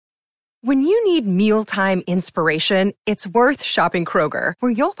When you need mealtime inspiration, it's worth shopping Kroger,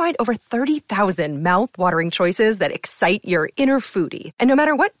 where you'll find over 30,000 mouth-watering choices that excite your inner foodie. And no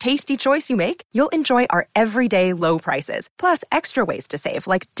matter what tasty choice you make, you'll enjoy our everyday low prices, plus extra ways to save,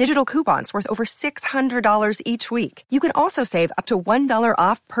 like digital coupons worth over $600 each week. You can also save up to $1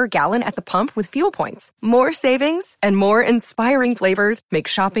 off per gallon at the pump with fuel points. More savings and more inspiring flavors make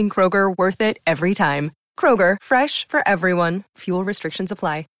shopping Kroger worth it every time. Kroger, fresh for everyone. Fuel restrictions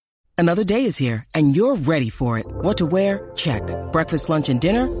apply. Another day is here, and you're ready for it. What to wear? Check. Breakfast, lunch, and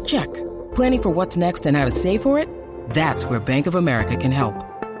dinner? Check. Planning for what's next and how to save for it? That's where Bank of America can help.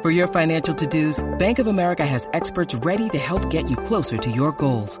 For your financial to-dos, Bank of America has experts ready to help get you closer to your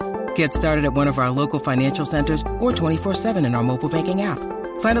goals. Get started at one of our local financial centers or 24/7 in our mobile banking app.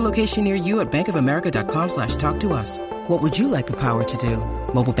 Find a location near you at bankofamerica.com/talktous. What would you like the power to do?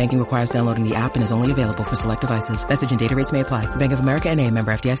 Mobile banking requires downloading the app and is only available for select devices. Message and data rates may apply. Bank of America N.A.,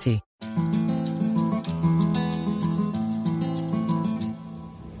 member FDIC.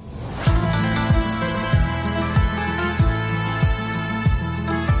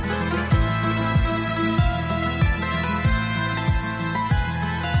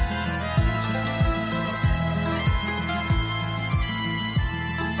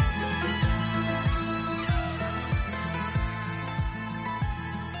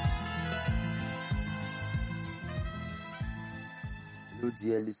 Hello,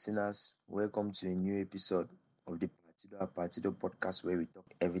 dear listeners. Welcome to a new episode of the Partido podcast where we talk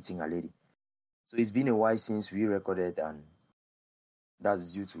everything Aledi. So it's been a while since we recorded, and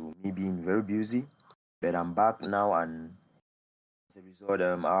that's due to me being very busy. But I'm back now, and as a result,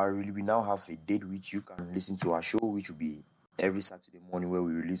 we now have a date which you can listen to our show, which will be every Saturday morning where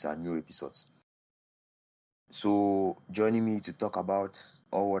we release our new episodes. So joining me to talk about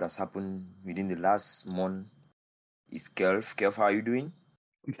all what has happened within the last month is Kelv. Kelv, how are you doing?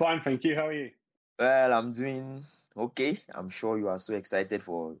 I'm fine, thank you. How are you? Well, I'm doing okay. I'm sure you are so excited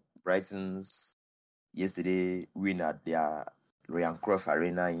for Brighton's yesterday win at their Johan Cruyff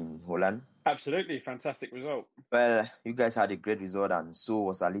Arena in Holland. Absolutely, fantastic result. Well, you guys had a great result, and so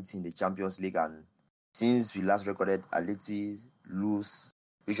was Aleti in the Champions League. And since we last recorded, Aleti lose,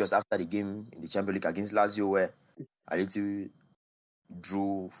 which was after the game in the Champions League against Lazio, where Aleti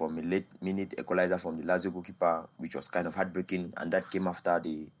drew from a late-minute equalizer from the Lazio goalkeeper, which was kind of heartbreaking, and that came after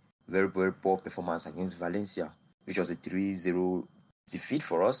the very, very poor performance against Valencia, which was a 3-0 defeat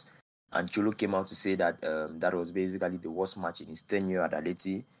for us. And Cholo came out to say that that was basically the worst match in his tenure at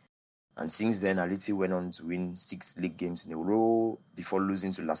Atleti. And since then, Atleti went on to win 6 league games in a row before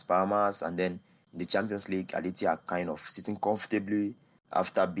losing to Las Palmas. And then in the Champions League, Atleti are kind of sitting comfortably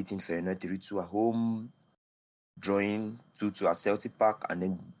after beating Feyenoord 3-2 at home, drawing 2-2 at Celtic Park, and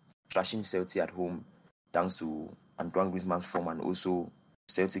then trashing Celtic at home thanks to Antoine Griezmann's form, and also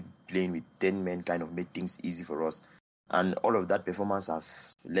Celtic playing with 10 men kind of made things easy for us. And all of that performance have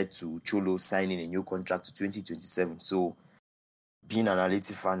led to Cholo signing a new contract to 2027. So being an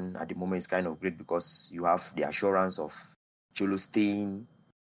Atleti fan at the moment is kind of great because you have the assurance of Cholo staying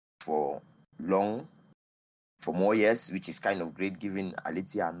for more years, which is kind of great given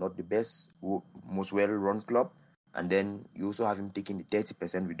Atleti are not the best, most well-run club. And then you also have him taking the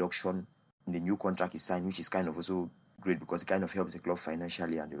 30% reduction in the new contract he signed, which is kind of also great because it kind of helps the club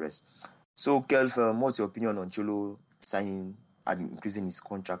financially and the rest. So, Kelv, what's your opinion on Cholo signing and increasing his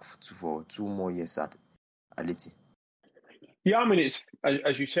contract for 2 more years at Atleti? Yeah, I mean, it's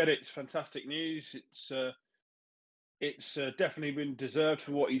as you said, it's fantastic news. It's definitely been deserved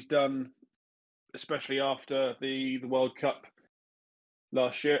for what he's done, especially after the World Cup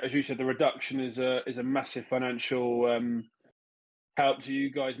last year. As you said, the reduction is a massive financial help to you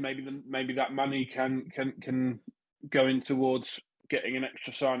guys. Maybe that money can go in towards getting an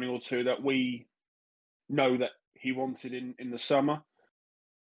extra signing or two that we know that he wanted in the summer.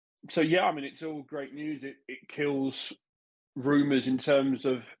 So yeah, I mean, it's all great news. It kills rumours in terms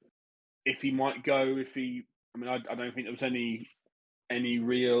of if he might go. I don't think there was any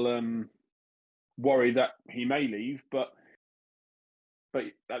real worry that he may leave, but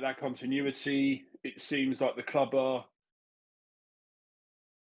that continuity, it seems like the club are.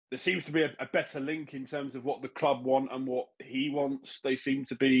 There seems to be a better link in terms of what the club want and what he wants. They seem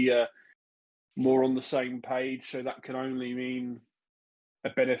to be more on the same page, so that can only mean a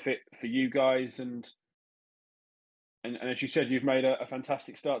benefit for you guys. And as you said, you've made a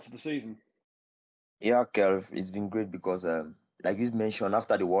fantastic start to the season. Yeah, Kelv, it's been great because, like you mentioned,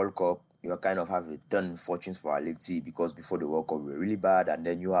 after the World Cup, you kind of have a turn fortunes for Atleti because before the World Cup we were really bad, and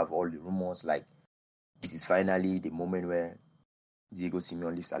then you have all the rumors like this is finally the moment where Diego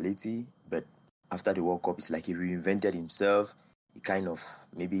Simeone leaves Atleti. But after the World Cup, it's like he reinvented himself. he kind of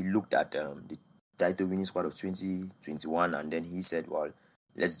maybe looked at the title winning squad of 2021, and then he said, well,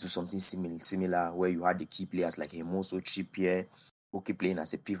 let's do something similar where you had the key players like Hermoso, Trippier, Koke playing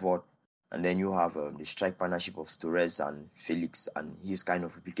as a pivot, and then you have the strike partnership of Torres and Felix, and he's kind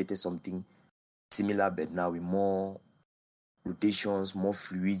of replicated something similar, but now with more rotations, more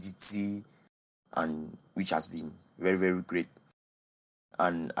fluidity, and which has been very, very great.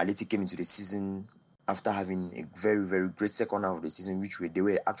 And Aleti came into the season after having a very, very great second half of the season, they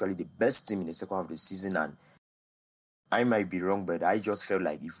were actually the best team in the second half of the season. And I might be wrong, but I just felt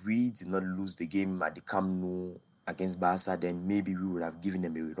like if we did not lose the game at the Camp Nou against Barca, then maybe we would have given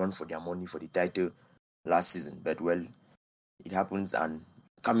them a run for their money for the title last season. But well, it happens, and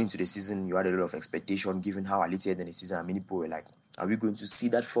coming to the season, you had a lot of expectation given how Aleti ended the season, and many people were like, are we going to see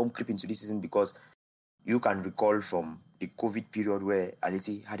that form creep into this season? Because you can recall from the COVID period where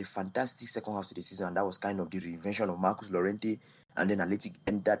Aleti had a fantastic second half to the season, and that was kind of the reinvention of Marcus Llorente, and then Aleti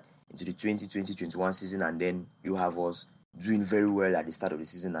entered into the 2020-21 season, and then you have us doing very well at the start of the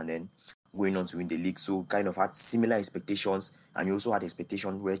season and then going on to win the league. So kind of had similar expectations, and you also had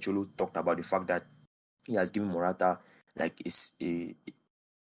expectations where Cholo talked about the fact that he has given Morata like you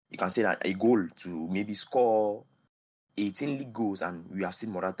can say that a goal to maybe score 18 league goals, and we have seen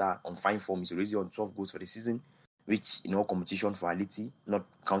Morata on fine form. He's already on 12 goals for the season, which in all competition for Aleti, not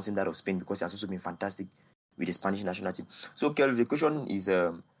counting that of Spain, because he has also been fantastic with the Spanish national team. So, Kel, the question is,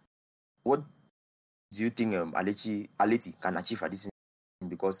 what do you think Aleti can achieve at this season?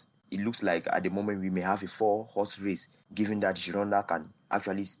 Because it looks like at the moment we may have a 4-horse race, given that Girona can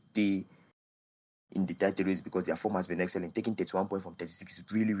actually stay in the title race because their form has been excellent. Taking 31 points from 36 is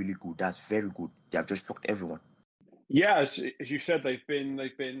really, really good. That's very good. They have just shocked everyone. Yeah, as you said, they've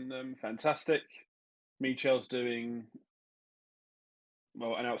been fantastic. Michel's doing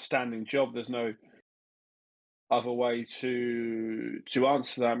an outstanding job. There's no other way to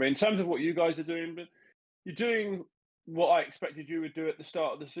answer that. I mean, in terms of what you guys are doing, but you're doing what I expected you would do at the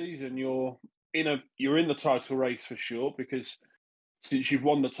start of the season. You're in the title race for sure, because since you've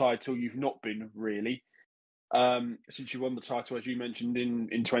won the title, you've not been really. Since you won the title, as you mentioned in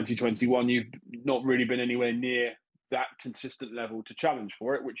 2021, you've not really been anywhere near that consistent level to challenge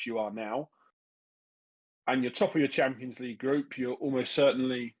for it, which you are now. And you're top of your Champions League group. You're almost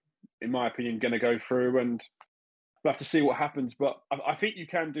certainly, in my opinion, going to go through, and we'll have to see what happens. But I think you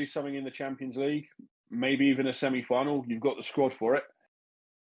can do something in the Champions League, maybe even a semi-final. You've got the squad for it.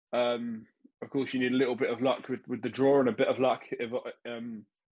 Of course, you need a little bit of luck with the draw, and a bit of luck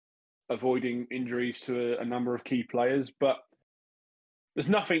avoiding injuries to a number of key players. But there's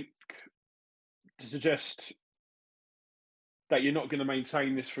nothing to suggest that you're not going to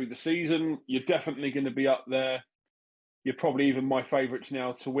maintain this through the season. You're definitely going to be up there. You're probably even my favourites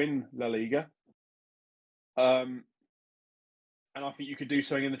now to win La Liga. And I think you could do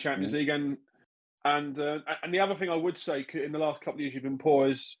something in the Champions League. And the other thing I would say, in the last couple of years you've been poor,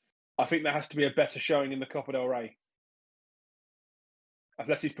 is I think there has to be a better showing in the Copa del Rey.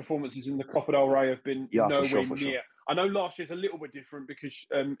 Atleti's performances in the Copa del Rey have been nowhere near. Sure. I know last year's a little bit different because,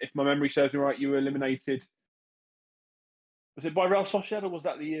 if my memory serves me right, you were eliminated. Was it by Real Sociedad, or was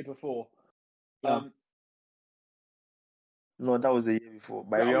that the year before? Yeah. No, that was the year before.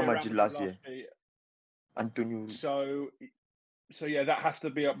 By Real Madrid last year. Antonio. So yeah, that has to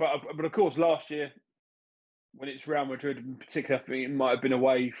be up. But of course, last year, when it's Real Madrid in particular, I think it might have been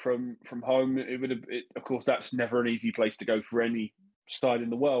away from home. Of course, that's never an easy place to go for any side in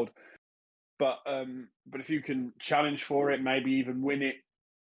the world. But if you can challenge for it, maybe even win it,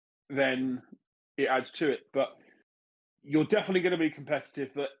 then it adds to it. But you're definitely going to be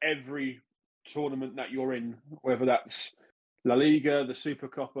competitive for every tournament that you're in, whether that's La Liga, the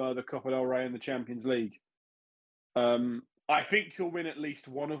Supercopa, the Copa del Rey, and the Champions League. I think you'll win at least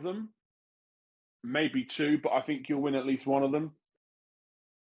one of them, maybe two, but I think you'll win at least one of them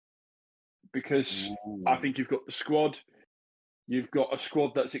because I think you've got the squad. You've got a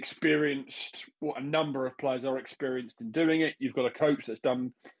squad that's experienced. A number of players are experienced in doing it. You've got a coach that's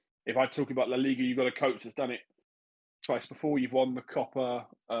done. If I talk about La Liga, you've got a coach that's done it twice before. You've won the Copa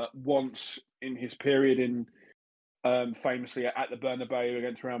once in his period in famously at the Bernabeu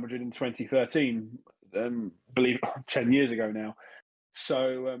against Real Madrid in 2013. Believe it, 10 years ago now.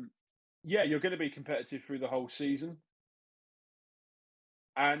 So yeah, you're going to be competitive through the whole season.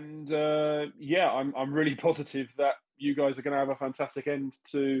 And yeah, I'm really positive that you guys are going to have a fantastic end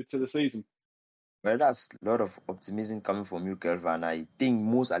to the season. Well, that's a lot of optimism coming from you, Kelvin. And I think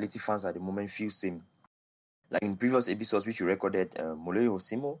most Aleti fans at the moment feel same. Like in previous episodes which you recorded, Moleyo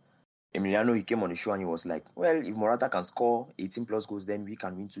Osimo, Emiliano, he came on the show and he was like, well, if Morata can score 18 plus goals, then we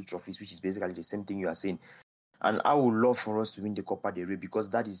can win 2 trophies, which is basically the same thing you are saying. And I would love for us to win the Copa del Rey because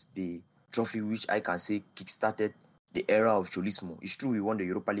that is the trophy which I can say kickstarted the era of Cholismo. It's true we won the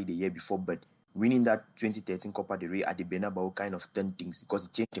Europa League the year before, but winning that 2013 Copa del Rey at the Bernabeu kind of turned things because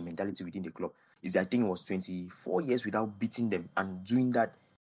it changed the mentality within the club. I think it was 24 years without beating them and doing that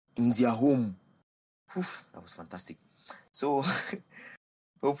in their home. Oof, that was fantastic. So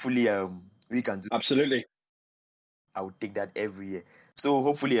hopefully we can do. Absolutely. I would take that every year. So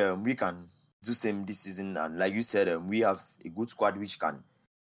hopefully we can do same this season. And like you said, we have a good squad which can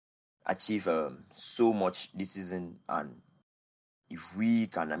achieve so much this season. And if we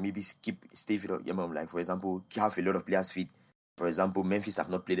can maybe stay fit, like for example, have a lot of players fit. For example, Memphis have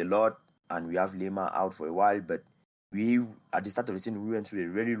not played a lot, and we have Lema out for a while. But we at the start of the season we went through a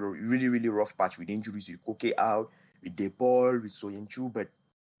really rough patch with injuries, with Koke out, with DePaul, with Soyuncu, but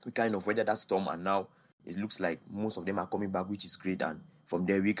we kind of weathered that storm, and now it looks like most of them are coming back, which is great. And from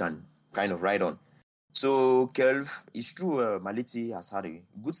there we can kind of ride on. So, Kelv, it's true, Maliti has had a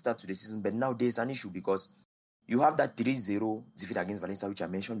good start to the season, but now there's an issue because you have that 3-0 defeat against Valencia, which I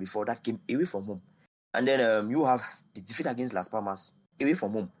mentioned before, that came away from home. And then you have the defeat against Las Palmas away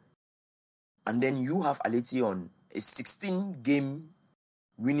from home. And then you have Aleti on a 16-game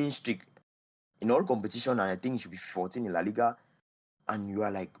winning streak in all competition, and I think it should be 14 in La Liga. And you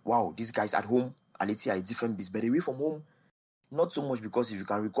are like, wow, these guys at home, Aleti are a different beast. But away from home, not so much, because if you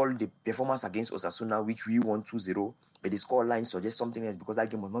can recall the performance against Osasuna, which we won 2-0, but the score line suggests something else because that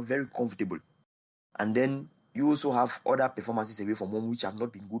game was not very comfortable. And then you also have other performances away from home which have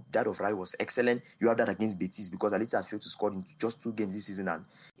not been good. That of Rai was excellent. You have that against Betis because Aleti have failed to score in just 2 games this season, and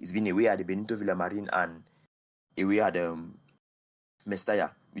it's been away at the Benito Villamarin and away at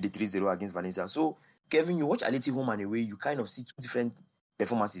Mestalla with the 3-0 against Valencia. So, Kevin, you watch Aleti home and away, you kind of see 2 different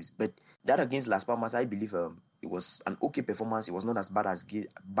performances. But that against Las Palmas, I believe it was an okay performance. It was not as bad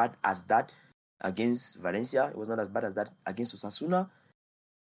as that against Valencia. It was not as bad as that against Osasuna.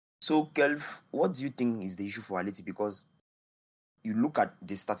 So, Kelv, what do you think is the issue for Aleti? Because you look at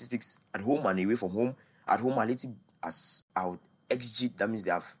the statistics at home and away from home. At home, Aleti has out XG. That means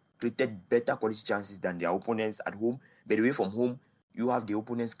they have created better quality chances than their opponents at home. But away from home, you have the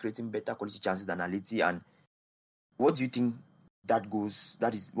opponents creating better quality chances than Aleti. And what do you think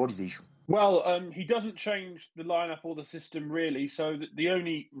what is the issue? Well, he doesn't change the lineup or the system really. So the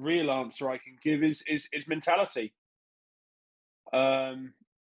only real answer I can give is mentality.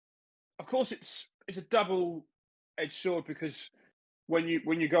 Of course, it's a double-edged sword because when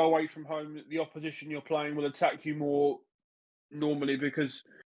you go away from home, the opposition you're playing will attack you more normally because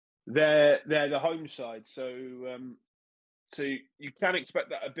they're the home side. So you can expect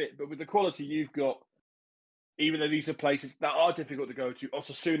that a bit, but with the quality you've got, even though these are places that are difficult to go to,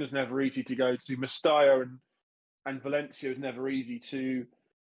 Osasuna is never easy to go to. Mestalla and Valencia is never easy to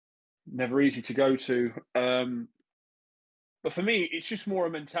go to. But for me, it's just more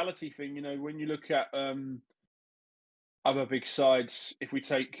a mentality thing. You know, when you look at other big sides, if we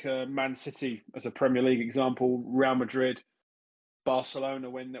take Man City as a Premier League example, Real Madrid, Barcelona,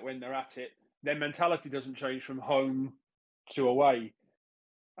 when they're at it, their mentality doesn't change from home to away.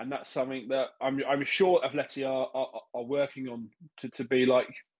 And that's something that I'm sure Atleti are working on to be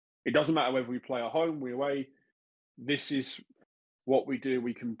like, it doesn't matter whether we play at home, we away. This is what we do.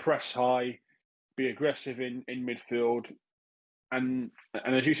 We can press high, be aggressive in midfield, and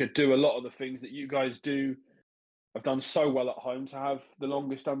as you said, do a lot of the things that you guys have done so well at home to have the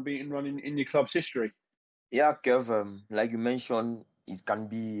longest unbeaten run in your club's history. Yeah, Kev, like you mentioned, it can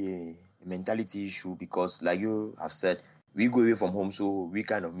be a mentality issue because, like you have said, we go away from home, so we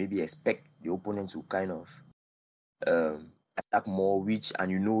kind of maybe expect the opponent to kind of attack more,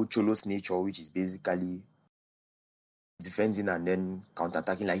 and you know Cholo's nature, which is basically defending and then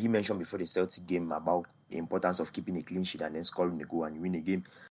counter-attacking. Like he mentioned before the Celtic game about the importance of keeping a clean sheet and then scoring a goal and win a game.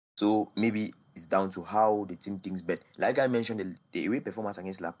 So maybe it's down to how the team thinks. But like I mentioned, the away performance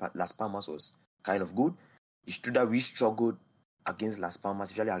against Las Palmas was kind of good. It's true that we struggled against Las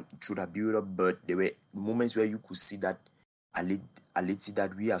Palmas, especially through the build-up, but there were moments where you could see that Aleti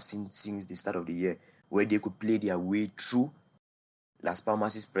that we have seen since the start of the year, where they could play their way through Las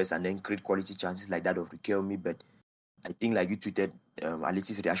Palmas' press and then create quality chances like that of Riquelme. But I think, like you tweeted,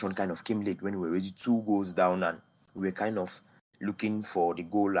 Aleti's reaction kind of came late when we were already 2 goals down and we were kind of looking for the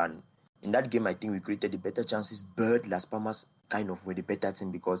goal. And in that game, I think we created the better chances, but Las Palmas kind of were the better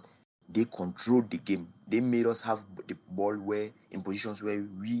team because they controlled the game. They made us have the ball in positions where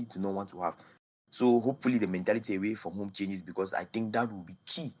we do not want to have. So hopefully the mentality away from home changes because I think that will be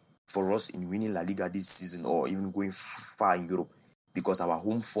key for us in winning La Liga this season or even going far in Europe because our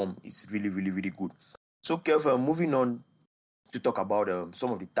home form is really good. So Kev, moving on to talk about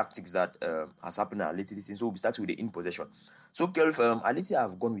some of the tactics that has happened at Atleti this season. So we'll start with the in possession. So, Kelv, Atleti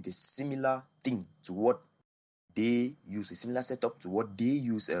have gone with a similar thing to what they use, a similar setup to what they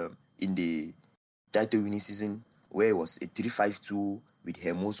use in the title winning season, where it was a 3-5-2 with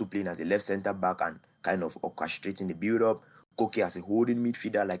Hermoso playing as a left centre back and kind of orchestrating the build up. Koke as a holding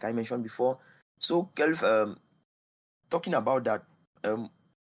midfielder, like I mentioned before. So, Kelv, talking about that,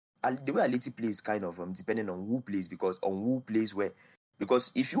 the way Atleti plays kind of depending on who plays, because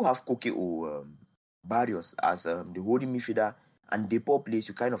if you have Koke or Barrios as the holding midfielder and Depot plays,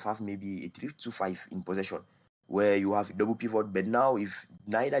 you kind of have maybe a 3-2-5 in possession where you have a double pivot. But now if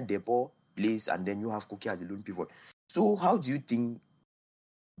neither Depot plays and then you have Koke as a lone pivot, so how do you think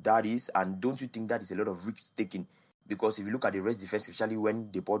that is, and don't you think that is a lot of risk taking? Because if you look at the rest defense, especially when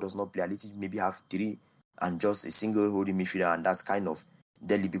Depot does not play, Atleti maybe have three and just a single holding midfielder, and that's kind of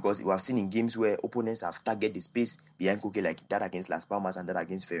deadly, because we have seen in games where opponents have targeted the space behind Koke, like that against Las Palmas and that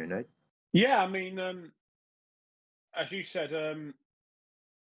against Feyenoord. Yeah, I mean, as you said, in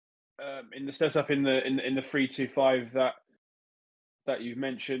the setup in the 3-2-5 that you've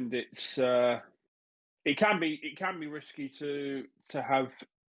mentioned, it's it can be risky to have,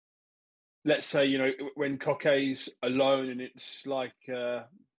 let's say, you know, when Koke's alone and it's like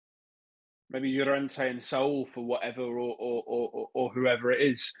maybe Llorente and Saul for whatever, or whoever it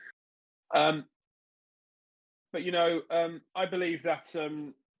is. But you know, I believe that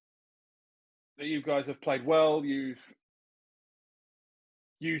that you guys have played well. You've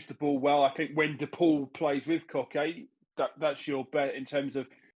used the ball well. I think when DePaul plays with Koke, that's your bet in terms of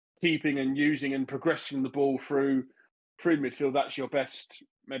keeping and using and progressing the ball through midfield. That's your best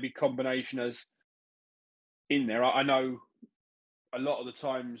maybe combination as in there. I know a lot of the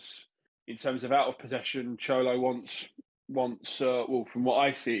times in terms of out of possession, Cholo wants well, from what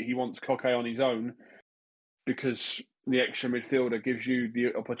I see, he wants Koke on his own because the extra midfielder gives you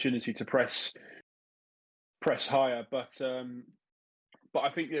the opportunity to press higher. But I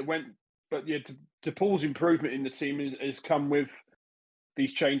think DePaul's improvement in the team has come with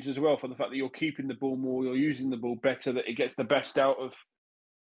these changes as well, for the fact that you're keeping the ball more, you're using the ball better, that it gets the best out of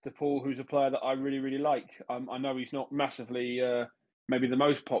DePaul, who's a player that I really, really like. I know he's not massively, maybe the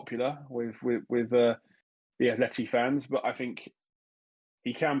most popular with the Atleti fans, but I think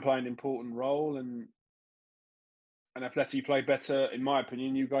he can play an important role, and Atleti play better, in my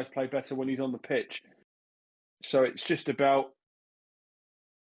opinion. You guys play better when he's on the pitch. So it's just about,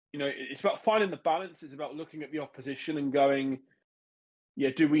 you know, it's about finding the balance. It's about looking at the opposition and going,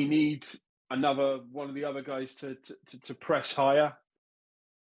 yeah, do we need another one of the other guys to press higher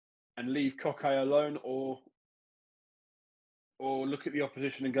and leave Koke alone, or look at the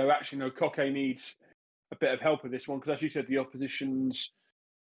opposition and go, actually, no, Koke needs a bit of help with this one, because as you said, the opposition's,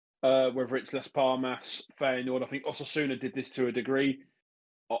 whether it's Las Palmas, Feyenoord, I think Osasuna did this to a degree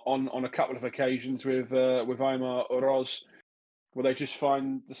on a couple of occasions with Aimar Oroz, where they just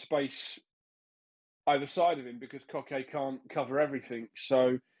find the space either side of him because Koke can't cover everything.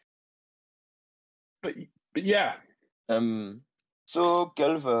 So, but yeah. So,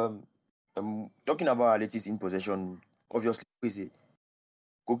 Kelv, talking about Atleti's in possession, obviously,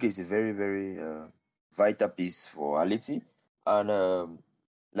 Koke is a very, very vital piece for Atleti. And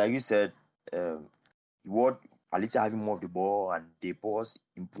like you said, what Atleti having more of the ball and Depot's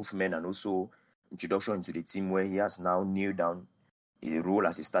improvement and also introduction into the team, where he has now nailed down a role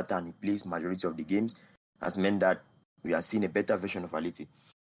as a starter and he plays majority of the games, has meant that we are seeing a better version of Atleti.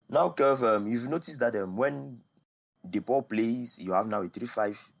 Now, Kelv, you've noticed that when Depot plays, you have now a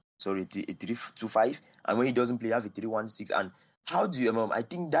 3-2-5, and when he doesn't play, you have a 3-1-6. And how do you? I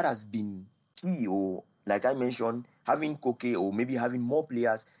think that has been key, or like I mentioned, having Koke or maybe having more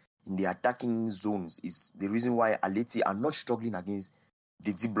players in the attacking zones is the reason why Atleti are not struggling against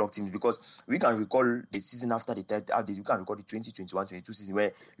the deep block teams, because we can recall the season after the title update, you can recall the 2021-22 season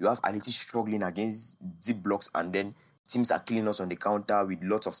where you have Atleti struggling against deep blocks, and then teams are killing us on the counter with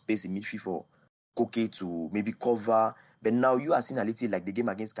lots of space in midfield for Koke to maybe cover. But now you are seeing Atleti like the game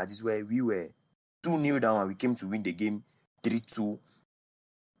against Cadiz, where we were 2-0 down and we came to win the game 3-2,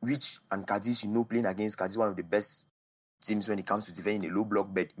 which, and Cadiz, playing against Cadiz, one of the best teams when it comes to defending a low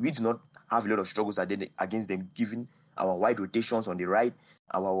block, but we do not have a lot of struggles against them, given our wide rotations on the right,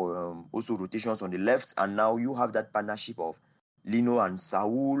 our also rotations on the left, and now you have that partnership of Lino and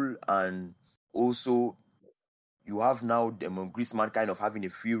Saul, and also you have now Griezmann kind of having a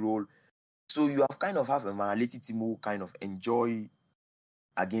free role. So you have kind of have an Atleti team who kind of enjoy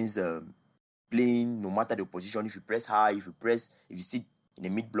against playing no matter the position. If you press high, if you sit in a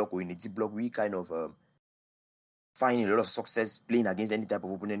mid block or in a deep block, we kind of find a lot of success playing against any type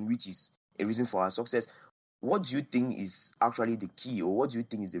of opponent, which is a reason for our success. what do you think is actually the key, or what do you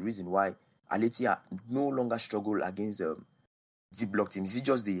think is the reason why Aleti are no longer struggle against deep block teams? Is it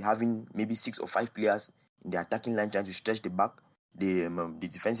just they having maybe 6 or 5 players in the attacking line trying to stretch the back, the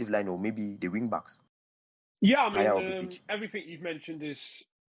defensive line, or maybe the wing backs? Yeah, I Higher up the mean, pitch. everything you've mentioned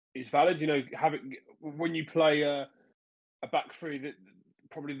is valid. You know, when you play a back three,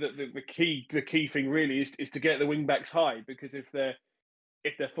 probably the key thing really is to get the wing backs high, because if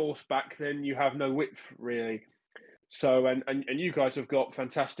they're forced back, then you have no width really. So and you guys have got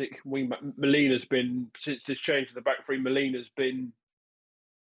fantastic wing back. Molina's been, since this change to the back three, Molina's been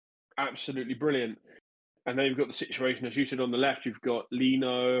absolutely brilliant. And then you've got the situation, as you said, on the left, you've got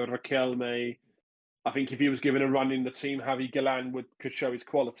Lino, Raquelme. I think if he was given a run in the team, Javi Galan could show his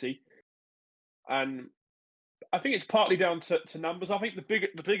quality. And I think it's partly down to numbers. I think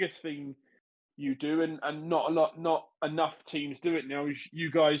the biggest thing you do, and not enough teams do it now, is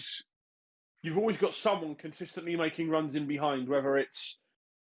you guys, you've always got someone consistently making runs in behind, whether it's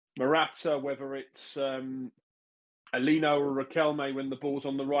Morata, whether it's Alino or Raquelme when the ball's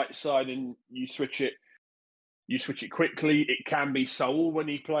on the right side and you switch it quickly. It can be Saul when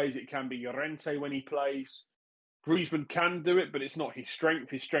he plays. It can be Llorente when he plays. Griezmann can do it, but it's not his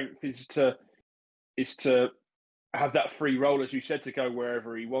strength. His strength is to have that free roll, as you said, to go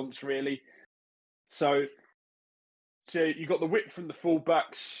wherever he wants, really. So you've got the width from the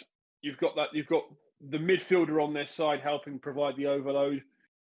fullbacks. You've got the midfielder on their side helping provide the overload.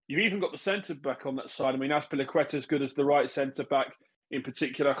 You've even got the centre back on that side. I mean, Azpilicueta is good as the right centre back. In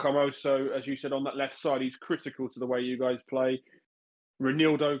particular, Jamoso, as you said, on that left side, he's critical to the way you guys play.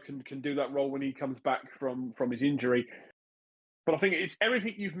 Ronaldo can do that role when he comes back from his injury. But I think it's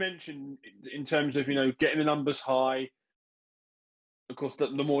everything you've mentioned in terms of, you know, getting the numbers high. Of course, the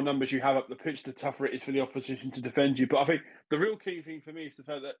more numbers you have up the pitch, the tougher it is for the opposition to defend you. But I think the real key thing for me is the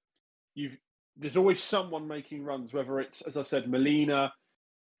fact that there's always someone making runs, whether it's, as I said, Molina,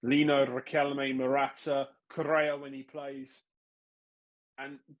 Lino, Raquelme, Morata, Correa when he plays.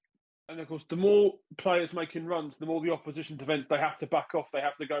 And of course, the more players making runs, the more the opposition defence, they have to back off. They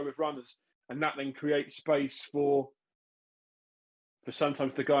have to go with runners, and that then creates space for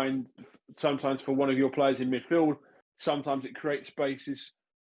sometimes the guy in, sometimes for one of your players in midfield. Sometimes it creates spaces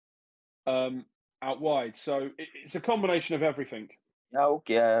out wide. So it's a combination of everything. Yeah,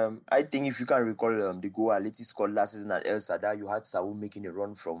 okay. I think if you can recall the goal Aleti scored last season at El Sadar, you had Saul making a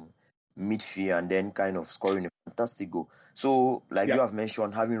run from midfield and then kind of scoring a fantastic goal. So, like you have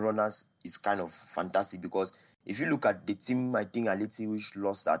mentioned, having runners is kind of fantastic, because if you look at the team, I think Aleti, which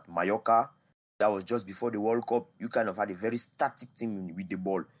lost at Mallorca, that was just before the World Cup, you kind of had a very static team with the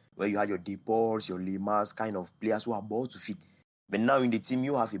ball, where you had your Deports, your Limas, kind of players who are ball to fit. But now in the team,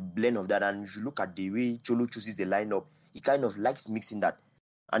 you have a blend of that. And if you look at the way Cholo chooses the lineup, he kind of likes mixing that.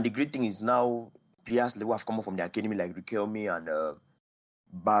 And the great thing is now players who have come up from the academy like Riquelme and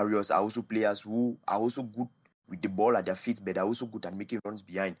Barrios are also players who are also good with the ball at their feet, but are also good at making runs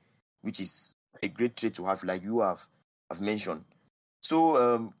behind, which is a great trait to have, like you have mentioned.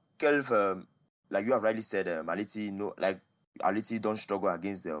 So, Kelv, like you have rightly said, Aleti don't struggle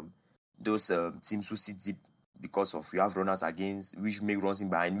against those teams who sit deep, because of we have runners against which make runs in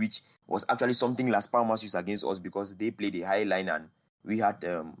behind, which was actually something Las Palmas used against us, because they played a high line and we had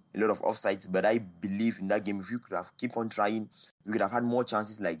a lot of offsides. But I believe in that game, if you could have keep on trying, we could have had more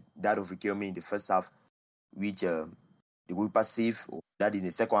chances like that of Riquelme in the first half, which the goalkeeper saved, or that in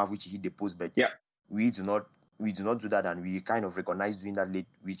the second half, which he hit the post. But we do not do that, and we kind of recognize doing that late,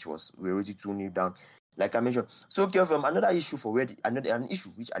 which was we're already 2-0 down, like I mentioned. So, Kelvin, another issue an issue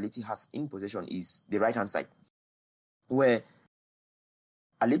which Aleti has in possession is the right hand side, where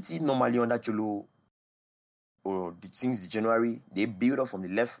Aleti normally under Cholo, or since January, they build up from the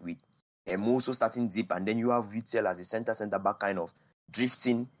left with Hermoso starting deep, and then you have Witzel as a center back, kind of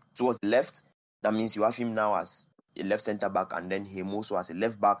drifting towards the left. That means you have him now as a left center back, and then Hermoso as a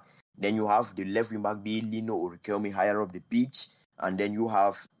left back. Then you have the left wing back being Lino or Riquelme higher up the pitch, and then you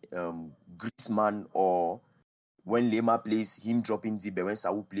have Griezmann, or when Lema plays, him dropping deep. But when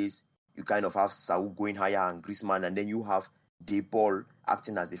Saul plays, you kind of have Saul going higher and Griezmann, and then you have De Paul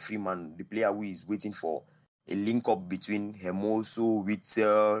acting as the free man, the player who is waiting for a link up between Hermoso,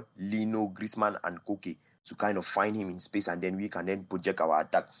 Witzel, Lino, Griezmann, and Koke to kind of find him in space, and then we can then project our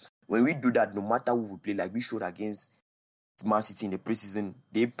attack. When we do that, no matter who we play, like we showed against Man City in the preseason,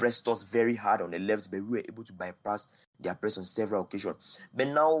 they pressed us very hard on the left, but we were able to bypass their press on several occasions. But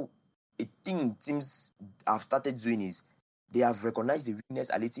now, a thing teams have started doing is they have recognized the weakness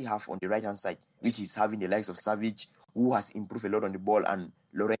Aleti have on the right-hand side, which is having the likes of Savage, who has improved a lot on the ball, and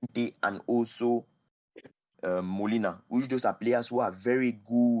Lorente, and also Molina, which those are players who are very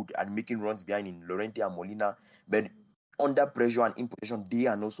good at making runs behind in Llorente and Molina, but under pressure and in possession, they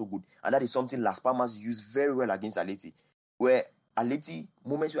are not so good. And that is something Las Palmas use very well against Atleti, where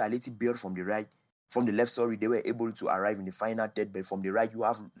moments where Atleti bailed from the left, they were able to arrive in the final third, but from the right, you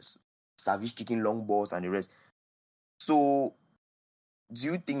have Savage kicking long balls and the rest. So, do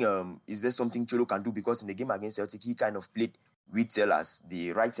you think is there something Cholo can do? Because in the game against Celtic, he kind of played Witzel as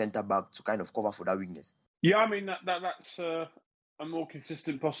the right centre back to kind of cover for that weakness. Yeah, I mean that's a more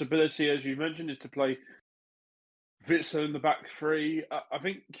consistent possibility, as you mentioned, is to play Witzel in the back three. I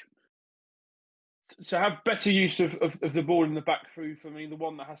think to have better use of the ball in the back three, for me, the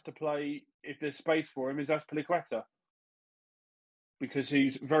one that has to play, if there's space for him, is Azpilicueta, because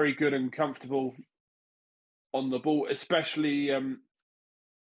he's very good and comfortable on the ball, especially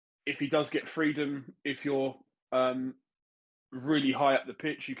if he does get freedom. If you're really high up the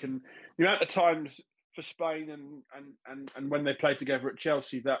pitch, you can. The amount of times for Spain and when they played together at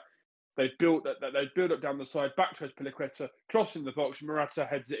Chelsea that they built up down the side, back to Azpilicueta, crossing the box, Morata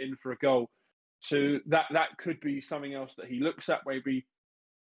heads it in for a goal. So that could be something else that he looks at. Maybe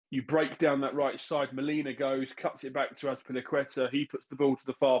you break down that right side, Molina goes, cuts it back to Azpilicueta, he puts the ball to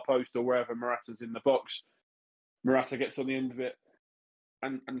the far post or wherever Morata's in the box. Morata gets on the end of it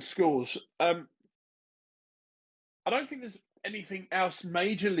and scores. I don't think there's anything else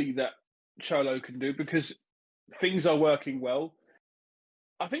majorly that Cholo can do because things are working well.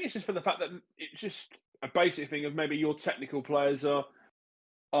 I think it's just for the fact that it's just a basic thing of maybe your technical players are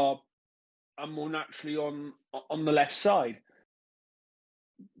more naturally on the left side.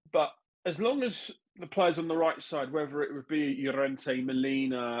 But as long as the players on the right side, whether it would be Llorente,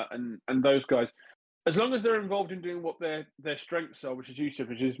 Molina, and those guys, as long as they're involved in doing what their strengths are, which is Yusuf,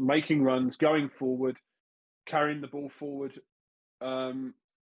 which is making runs, going forward, carrying the ball forward on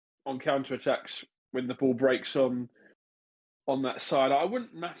counter attacks when the ball breaks on that side, I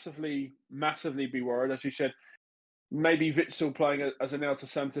wouldn't massively be worried. As you said, maybe Witzel playing as an outer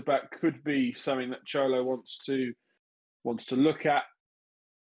centre back could be something that Cholo wants to look at.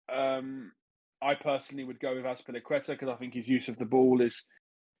 I personally would go with Azpilicueta because I think his use of the ball is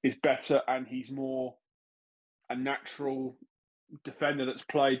better and he's more a natural defender that's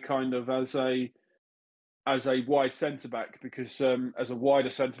played kind of as a wide centre back, because as a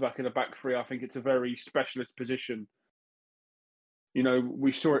wider centre back in a back three, I think it's a very specialist position. You know,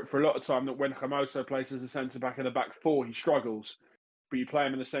 we saw it for a lot of time that when Hermoso plays as a centre back in a back four, he struggles. But you play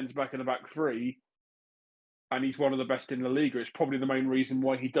him in a centre back in a back three, and he's one of the best in La Liga. It's probably the main reason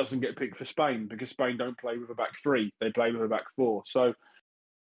why he doesn't get picked for Spain, because Spain don't play with a back three; they play with a back four. So,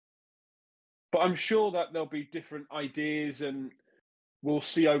 but I'm sure that there'll be different ideas, and we'll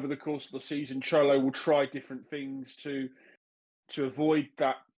see over the course of the season. Cholo will try different things to avoid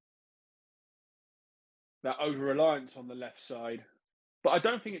that over-reliance on the left side. But I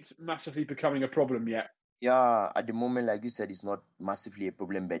don't think it's massively becoming a problem yet. Yeah, at the moment, like you said, it's not massively a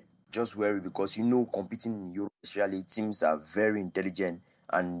problem, but just worry because competing in Europe, especially teams are very intelligent,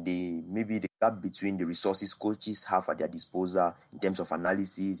 and maybe the gap between the resources coaches have at their disposal in terms of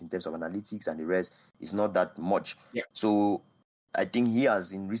analysis, in terms of analytics, and the rest is not that much. Yeah. So I think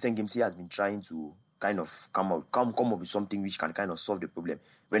in recent games, he has been trying to kind of come up with something which can kind of solve the problem.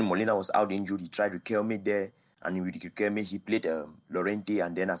 When Molina was out injured, he tried Riquelme there. And with Riquelme, he played Llorente,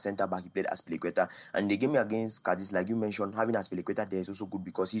 and then a centre back, he played Azpilicueta. And the game against Cadiz, like you mentioned, having Azpilicueta there is also good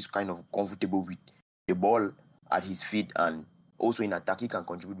because he's kind of comfortable with the ball at his feet, and also in attack he can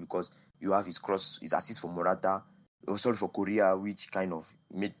contribute because you have his assist for Morata, also for Korea, which kind of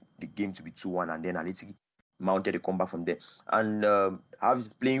made the game to be 2-1, and then Atleti mounted a comeback from there. And how he's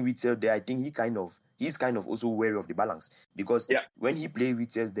playing Witzel there, I think he's kind of also wary of the balance because when he plays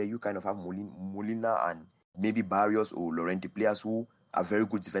Witzel there, you kind of have Molina and maybe Barrios or Llorente, players who are very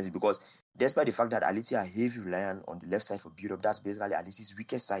good defensive, because despite the fact that Atleti are heavy reliant on the left side for build-up, that's basically Atleti's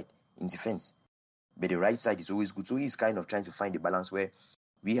weakest side in defense. But the right side is always good. So he's kind of trying to find the balance where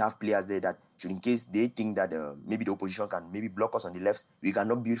we have players there that should, in case they think that maybe the opposition can maybe block us on the left, we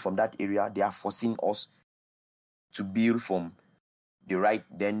cannot build from that area. They are forcing us to build from the right.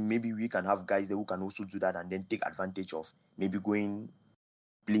 Then maybe we can have guys there who can also do that and then take advantage of maybe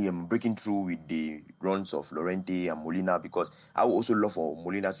breaking through with the runs of Llorente and Molina, because I would also love for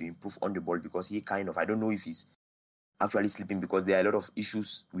Molina to improve on the ball because he I don't know if he's actually sleeping, because there are a lot of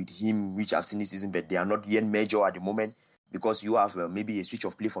issues with him which I've seen this season, but they are not yet major at the moment, because you have maybe a switch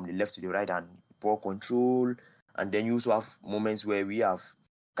of play from the left to the right and poor control, and then you also have moments where we have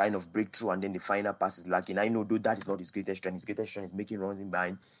kind of breakthrough and then the final pass is lacking. I know though that is not his greatest strength. His greatest strength is making runs in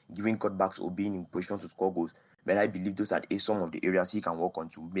behind, giving cutbacks or being in position to score goals. But I believe those are some of the areas he can work on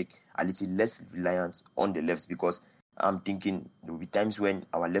to make a little less reliant on the left, because I'm thinking there will be times when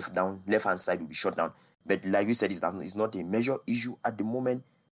our left-hand side will be shut down. But like you said, it's not a major issue at the moment.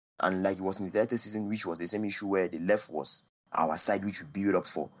 And like it was in the 30th season, which was the same issue where the left was our side, which we build up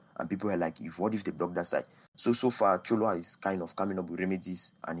for. And people were like, what if they block that side? So far, Cholo is kind of coming up with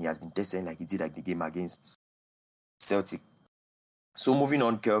remedies, and he has been testing like he did like the game against Celtic. So moving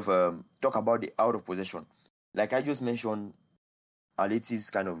on, Kev, talk about the out of possession. Like I just mentioned, Aleti's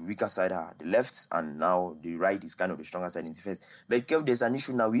kind of weaker side are the left, and now the right is kind of the stronger side in defense. But Kev, there's an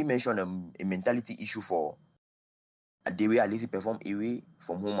issue now. We mentioned a mentality issue for the way Aleti perform away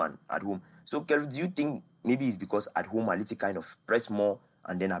from home and at home. So Kev, do you think maybe it's because at home Aleti kind of press more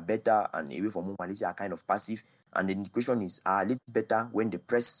and then are better, and away from home Aleti are kind of passive? And then the question is, are Aleti better when they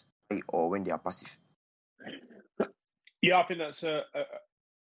press or when they are passive? Yeah, I think that's a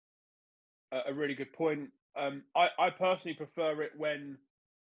really good point. I personally prefer it when,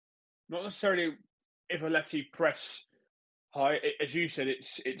 not necessarily if Aleti press high, as you said,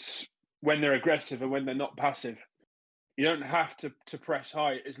 it's when they're aggressive and when they're not passive. You don't have to press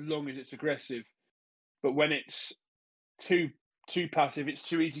high as long as it's aggressive. But when it's too passive, it's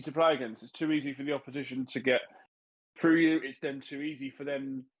too easy to play against. It's too easy for the opposition to get through you. It's then too easy for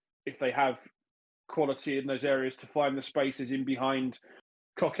them, if they have quality in those areas, to find the spaces in behind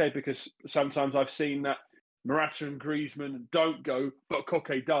Koke, because sometimes I've seen that Morata and Griezmann don't go, but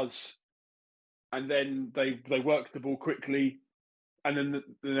Koke does. And then they work the ball quickly, and then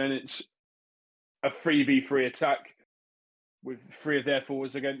it's a 3v3 attack with three of their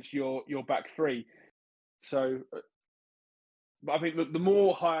forwards against your back three. So I think the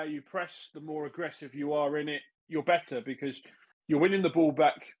more higher you press, the more aggressive you are in it, you're better, because you're winning the ball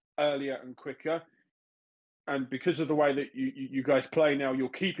back earlier and quicker. And because of the way that you guys play now, you're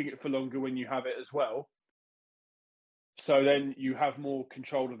keeping it for longer when you have it as well. So then you have more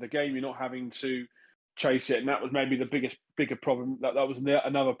control of the game. You're not having to chase it. And that was maybe the bigger problem. That was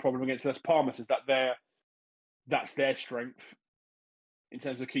another problem against Las Palmas, is that that's their strength in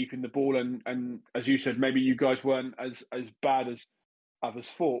terms of keeping the ball. And as you said, maybe you guys weren't as bad as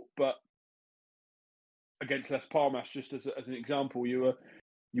others thought. But against Las Palmas, just as an example, you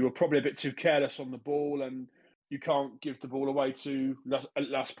were probably a bit too careless on the ball, and you can't give the ball away to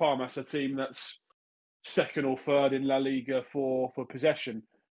Las Palmas, a team that's second or third in La Liga for possession.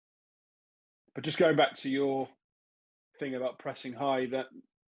 But just going back to your thing about pressing high, that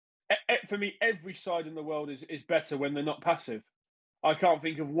for me, every side in the world is better when they're not passive. I can't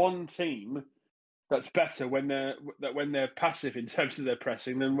think of one team that's better when they're passive in terms of their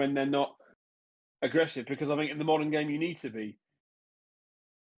pressing than when they're not aggressive, because I think in the modern game you need to be.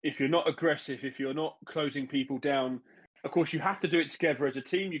 If you're not aggressive, if you're not closing people down, of course you have to do it together as a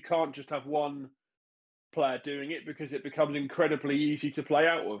team. You can't just have one player doing it, because it becomes incredibly easy to play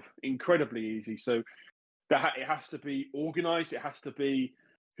out of, incredibly easy. So it has to be organised. It has to be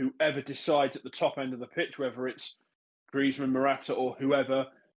whoever decides at the top end of the pitch, whether it's Griezmann, Morata or whoever,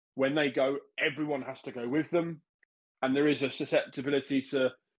 when they go, everyone has to go with them. And there is a susceptibility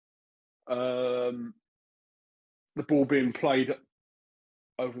to the ball being played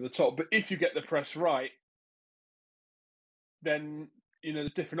over the top. But if you get the press right, then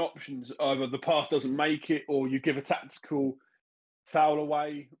there's different options. Either the pass doesn't make it, or you give a tactical foul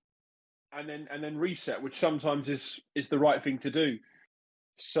away, and then reset, which sometimes is the right thing to do.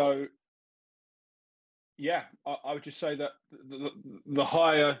 So yeah, I would just say that the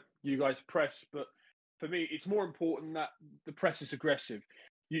higher you guys press, but for me, it's more important that the press is aggressive.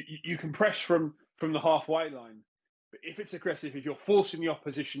 You can press from the halfway line, but if it's aggressive, if you're forcing the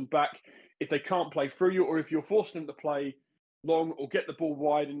opposition back, if they can't play through you, or if you're forcing them to play long or get the ball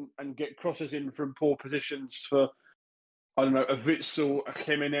wide and get crosses in from poor positions for, I don't know, a Witsel, a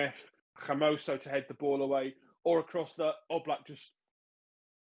Jimenez, Jamoso to head the ball away, or across that Oblak just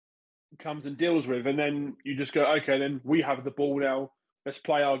comes and deals with, and then you just go, okay, then we have the ball now. Let's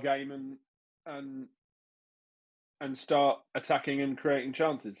play our game and start attacking and creating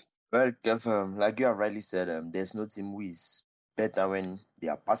chances. Well, like you have rightly said, there's no team who is better when they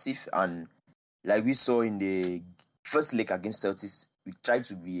are passive. And like we saw in the first leg against Celtics, we tried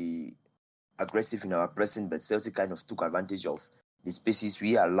to be aggressive in our pressing, but Celtic kind of took advantage of the spaces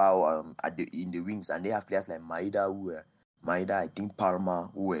we allow in the wings, and they have players like Maida, I think Parma,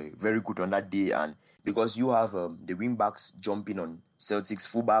 who were very good on that day. And because you have the wing backs jumping on Celtics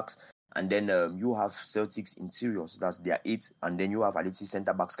fullbacks, and then you have Celtics interiors, that's their 8, and then you have Aleti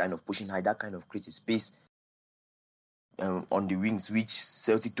centre backs kind of pushing high, that kind of creates a space on the wings, which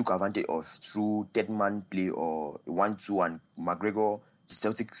Celtic took advantage of through 10-man play or 1-2, and McGregor the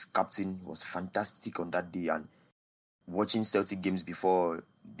Celtic's captain was fantastic on that day, and watching Celtic games before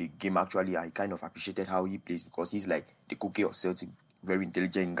the game, actually, I kind of appreciated how he plays because he's like the cookie of Celtic, very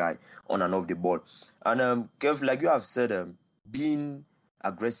intelligent guy on and off the ball. And Kev, like you have said, being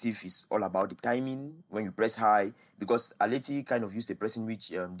aggressive is all about the timing when you press high, because Aleti kind of used a pressing which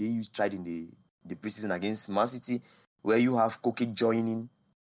they tried in the preseason against Man City, where you have Koke joining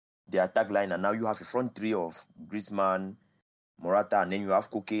the attack line, and now you have a front three of Griezmann, Morata, and then you have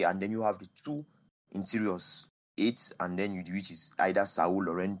Koke, and then you have the two interiors, eight, and then which is either Saul,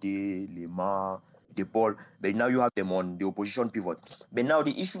 Lorente, Lemar, De Paul. But now you have them on the opposition pivot. But now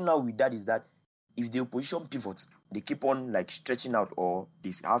the issue now with that is that if the opposition pivots, they keep on like stretching out, or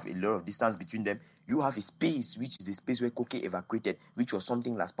they have a lot of distance between them, you have a space, which is the space where Koke evacuated, which was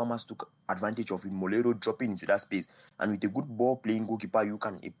something Las Palmas took advantage of, with Molero dropping into that space. And with a good ball playing goalkeeper,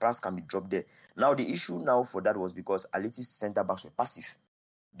 a pass can be dropped there. Now the issue now for that was because Aleti's centre backs were passive.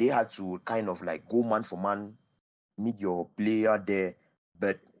 They had to kind of like go man for man, meet your player there,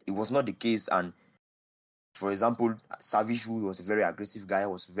 but it was not the case. And for example, Savic, who was a very aggressive guy,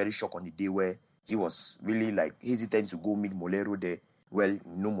 was very shocked on the day where he was really like hesitant to go meet Molero there. Well,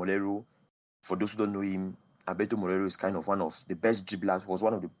 Molero, for those who don't know him, Alberto Molero is kind of one of the best dribblers, was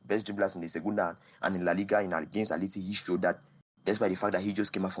one of the best dribblers in the Segunda and in La Liga. Against Aleti, he showed that, despite the fact that he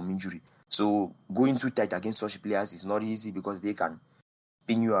just came out from injury. So going too tight against such players is not easy because they can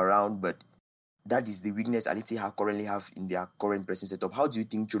spin you around, but that is the weakness Aleti currently have in their current pressing setup. How do you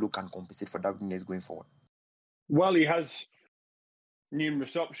think Cholo can compensate for that weakness going forward? Well, he has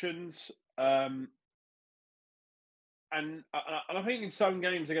numerous options. And I think in some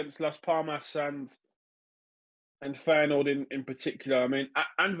games against Las Palmas and Feyenoord in particular, I mean,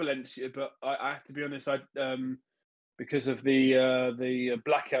 and Valencia, but I have to be honest, because of the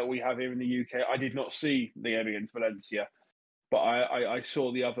blackout we have here in the UK, I did not see the game against Valencia, but I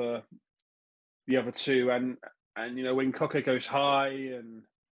saw the other two, and when Koke goes high, and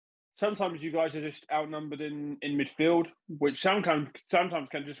sometimes you guys are just outnumbered in midfield, which sometimes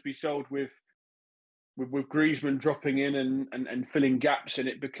can just be solved with Griezmann dropping in and filling gaps, and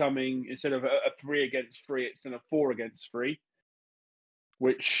it becoming, instead of a 3 against 3, it's then a 4 against 3,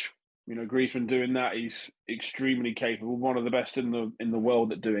 which, Griezmann doing that, he's extremely capable, one of the best in the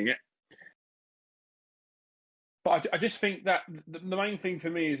world at doing it. But I just think that the main thing for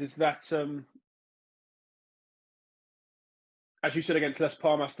me is that, as you said against Las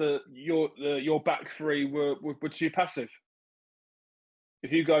Palmas, your back three were too passive.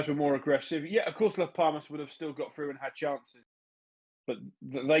 If you guys were more aggressive, yeah, of course, Las Palmas would have still got through and had chances, but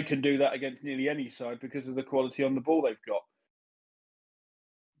they can do that against nearly any side because of the quality on the ball they've got.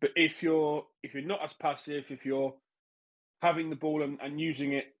 But if you're not as passive, if you're having the ball and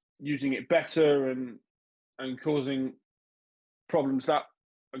using it better and causing problems to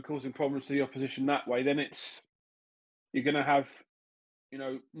the opposition that way, then you're going to have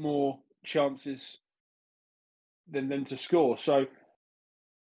more chances than to score. So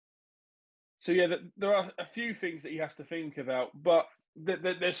yeah, there are a few things that he has to think about, but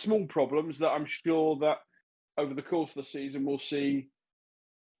there's small problems that I'm sure that over the course of the season we'll see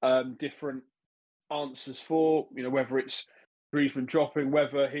different answers for. Whether it's Griezmann dropping,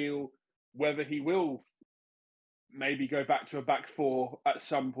 whether he will maybe go back to a back four at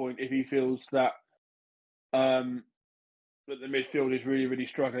some point if he feels that that the midfield is really, really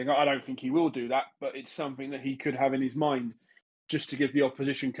struggling. I don't think he will do that, but it's something that he could have in his mind, just to give the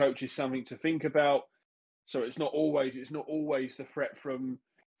opposition coaches something to think about. So it's not always the threat from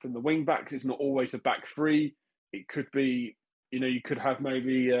the wing backs. It's not always a back three. It could be, you could have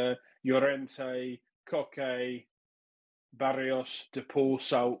maybe Llorente, Koke, Barrios, De Paul.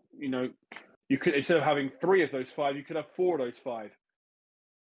 So you could, instead of having 3 of those 5, you could have 4 of those 5.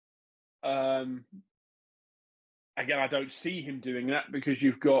 Again, I don't see him doing that because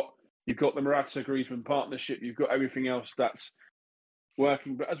you've got the Morata-Griezmann partnership. You've got everything else that's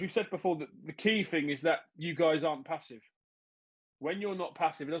working. But as we said before, the key thing is that you guys aren't passive. When you're not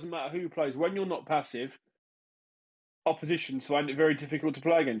passive, it doesn't matter who plays. When you're not passive, oppositions find it very difficult to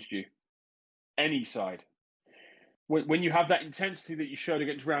play against you. Any side. When you have that intensity that you showed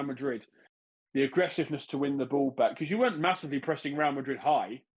against Real Madrid, the aggressiveness to win the ball back, because you weren't massively pressing Real Madrid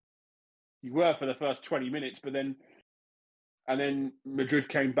high. You were for the first 20 minutes, and then Madrid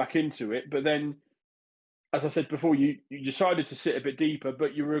came back into it. But then, as I said before, you decided to sit a bit deeper,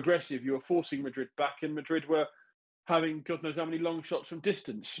 but you were aggressive. You were forcing Madrid back, and Madrid were having God knows how many long shots from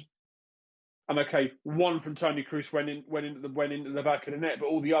distance. And okay, one from Toni Kroos went into the back of the net, but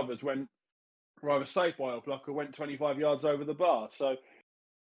all the others were either safe by a block or went 25 yards over the bar. So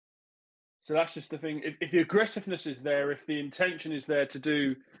So that's just the thing. If the aggressiveness is there, if the intention is there to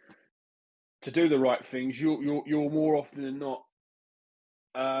do the right things, you'll more often than not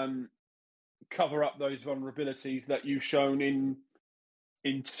cover up those vulnerabilities that you've shown in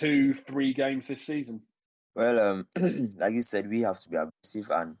 2-3 games this season. Well, like you said, we have to be aggressive,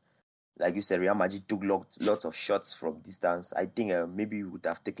 and like you said, Real Madrid took lots of shots from distance. I think maybe we would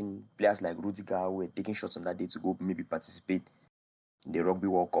have taken players like Rudiger who were taking shots on that day to go maybe participate in the Rugby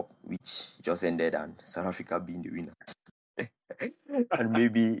World Cup, which just ended, and South Africa being the winner. And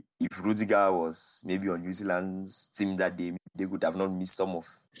maybe if Rudiger was maybe on New Zealand's team that day, they would have not missed some of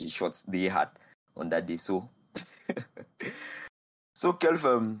the shots they had on that day. So,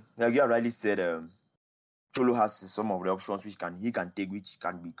 Kelv, like you rightly said, Cholo has some of the options which he can take, which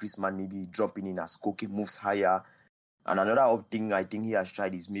can be Griezmann maybe dropping in as Koke moves higher. And another thing I think he has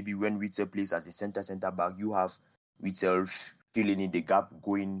tried is maybe when Witzel plays as the center back, you have Witzel filling in the gap,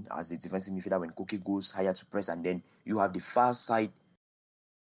 going as the defensive midfielder when Koke goes higher to press, and then you have the far side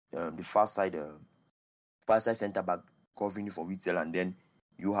center back covering for Witzel, and then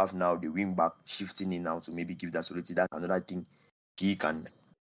you have now the wing back shifting in now to maybe give that solidity. That's another thing he can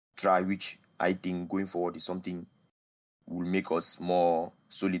try, which I think going forward is something will make us more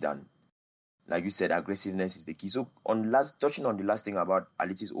solid, and like you said, aggressiveness is the key. So touching on the last thing about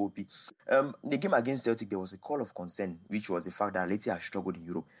Aliti's OP, the game against Celtic, there was a call of concern, which was the fact that Aliti has struggled in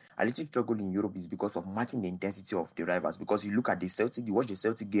Europe. Aliti struggled in Europe is because of matching the intensity of the rivals. Because you look at you watch the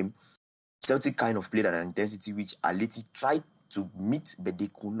Celtic game, Celtic kind of played at an intensity which Aliti tried to meet, but they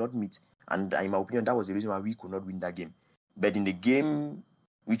could not meet. And in my opinion, that was the reason why we could not win that game. But in the game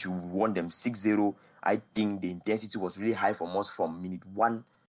which we won them 6-0, I think the intensity was really high from us from minute 1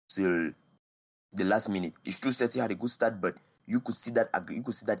 till the last minute. It's true Celtic had a good start, but you could see that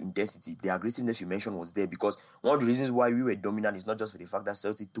intensity. The aggressiveness you mentioned was there, because one of the reasons why we were dominant is not just for the fact that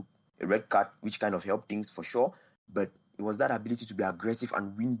Celtic took a red card, which kind of helped things for sure, but it was that ability to be aggressive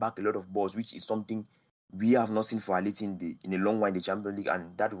and win back a lot of balls, which is something we have not seen for Aliti in a long while in the Champions League,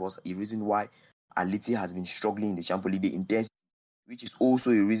 and that was a reason why Aliti has been struggling in the Champions League. The intensity, which is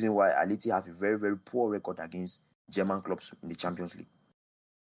also a reason why Aliti have a very, very poor record against German clubs in the Champions League.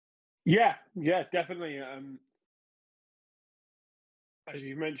 Yeah, definitely. As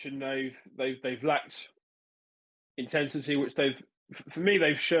you mentioned, they've lacked intensity, which they've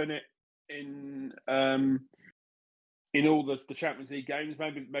shown it in all the Champions League games.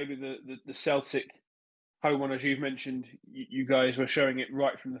 Maybe the Celtic home one, as you've mentioned, you guys were showing it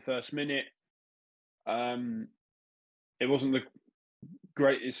right from the first minute. It wasn't the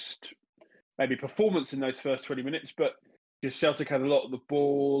greatest maybe performance in those first 20 minutes, but because Celtic had a lot of the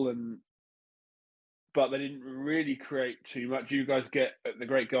ball, but they didn't really create too much. You guys get the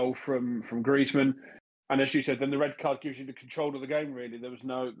great goal from Griezmann, and as you said, then the red card gives you the control of the game. Really, it was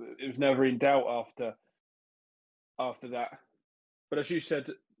never in doubt after that. But as you said,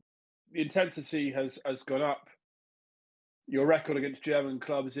 the intensity has gone up. Your record against German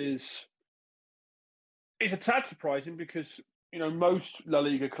clubs is a tad surprising, because most La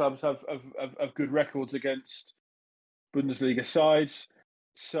Liga clubs have good records against Bundesliga sides.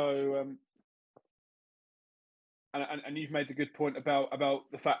 So and you've made the good point about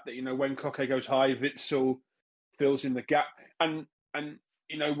the fact that when Koke goes high, Witzel fills in the gap, and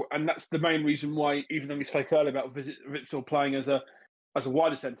that's the main reason why, even though we spoke earlier about Witzel playing as a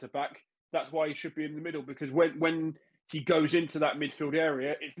wider centre back, that's why he should be in the middle, because when he goes into that midfield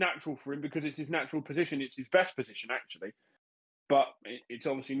area, it's natural for him, because it's his natural position. It's his best position, actually. But it's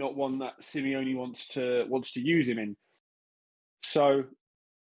obviously not one that Simeone wants to use him in. So,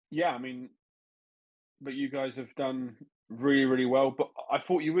 yeah, I mean, but you guys have done really, really well. But I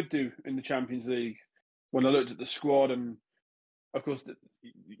thought you would do in the Champions League when I looked at the squad, and of course,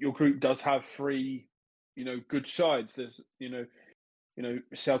 your group does have 3, good sides. There's,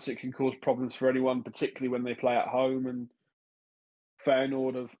 Celtic can cause problems for anyone, particularly when they play at home, and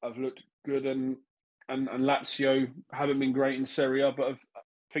Feyenoord have looked good, and Lazio haven't been great in Serie A, but I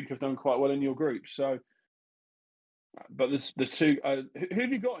think have done quite well in your group. So, but there's 2. Who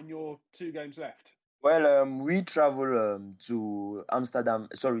have you got in your 2 games left? Well, we travel to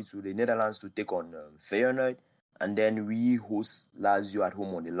the Netherlands to take on Feyenoord, and then we host Lazio at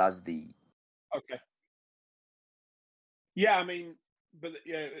home on the last day. Okay. Yeah, I mean, but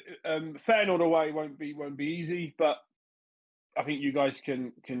yeah, Feyenoord away won't be easy, but I think you guys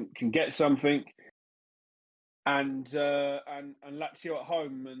can get something, and Lazio at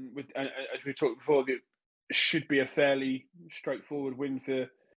home, and as we talked before, it should be a fairly straightforward win for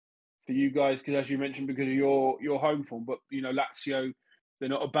you guys, because as you mentioned, because of your home form. But Lazio, they're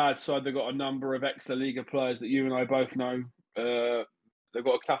not a bad side. They've got a number of ex-La Liga players that you and I both know, they've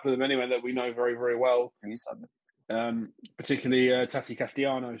got a couple of them anyway that we know very, very well, particularly Tati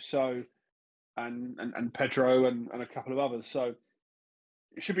Castellano. So and Pedro and a couple of others. So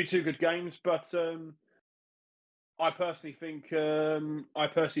it should be two good games, but I personally think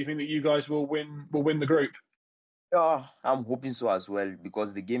that you guys will win the group. Yeah, I'm hoping so as well,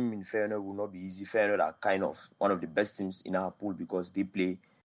 because the game in Feyenoord will not be easy. Feyenoord are kind of one of the best teams in our pool because they play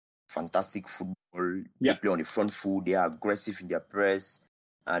fantastic football. Yeah. They play on the front foot. They are aggressive in their press,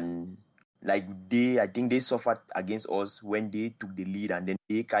 and I think they suffered against us when they took the lead, and then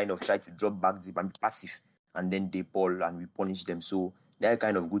they kind of tried to drop back deep and be passive, and then they ball and we punish them. So they're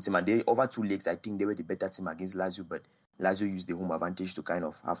kind of good team, and they over 2 legs. I think they were the better team against Lazio, but Lazio used the home advantage to kind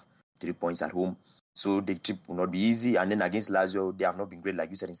of have 3 points at home. So the trip will not be easy. And then against Lazio, they have not been great, like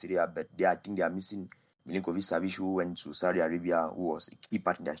you said, in Serie A, but I think they are missing Milinkovic-Savic, who went to Saudi Arabia, who was a key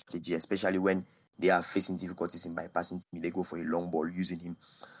part in their strategy, especially when they are facing difficulties in bypassing me. They go for a long ball using him.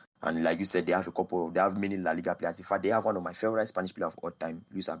 And like you said, they have many La Liga players. In fact, they have one of my favorite Spanish players of all time,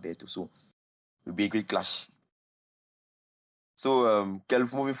 Luis Alberto. So it will be a great clash. So,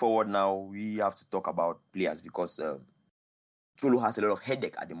 Kelv, moving forward now, we have to talk about players because Cholo has a lot of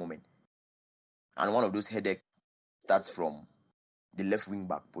headache at the moment. And one of those headache starts from the left wing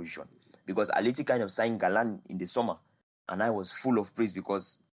back position, because Atleti kind of signed Galan in the summer, and I was full of praise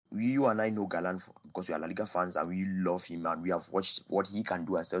because you and I know Galan because we are La Liga fans and we love him and we have watched what he can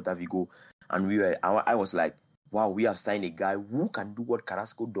do at Celta Vigo, and I was like, wow, we have signed a guy who can do what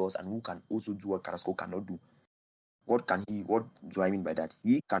Carrasco does and who can also do what Carrasco cannot do. What do I mean by that?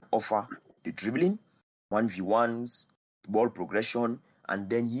 He can offer the dribbling, 1v1s, ball progression, and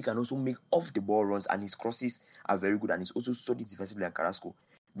then he can also make off the ball runs, and his crosses are very good, and he's also studied defensively like Carrasco.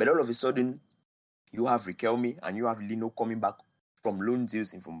 But all of a sudden, you have Riquelme and you have Lino coming back from loan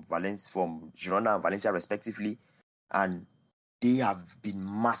deals from Girona and Valencia respectively, and they have been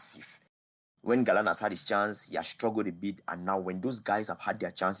massive. When Galan has had his chance, he has struggled a bit, and now when those guys have had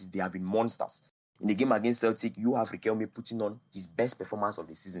their chances, they have been monsters. In the game against Celtic, you have Riquelme putting on his best performance of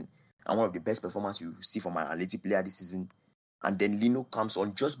the season, and one of the best performances you see from an Atleti player this season. And then Lino comes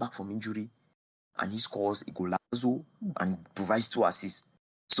on just back from injury, and he scores a golazo and provides 2 assists.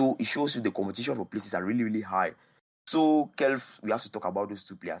 So it shows you the competition for places are really, really high. So, Kelv, we have to talk about those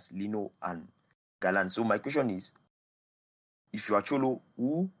 2 players, Lino and Galan. So my question is, if you are Cholo,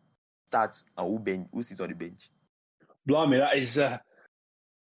 who starts and who sits on the bench? Blimey, that is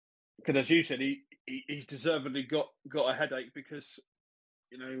because as you said, he's deservedly got a headache because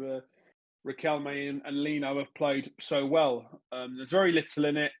Riquelme and Lino have played so well. There's very little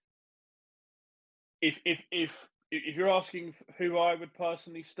in it. If you're asking who I would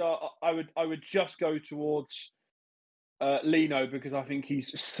personally start, I would just go towards Lino because I think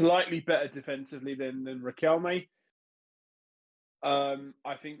he's slightly better defensively than Riquelme.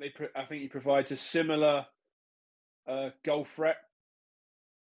 I think he provides a similar goal threat.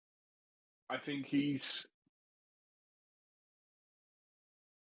 I think he's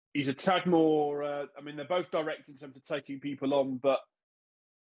a tad more. They're both direct in terms of taking people on, but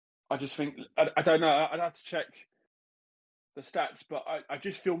I just think I don't know. I'd have to check the stats, but I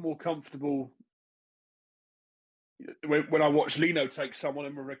just feel more comfortable when I watch Lino take someone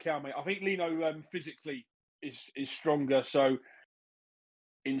and Riquelme. I think Lino physically is stronger, so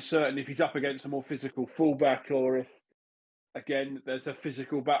if he's up against a more physical fullback, or if again there's a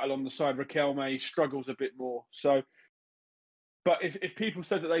physical battle on the side, Riquelme struggles a bit more. So, but if people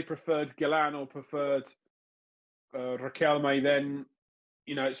said that they preferred Galan or preferred Riquelme, then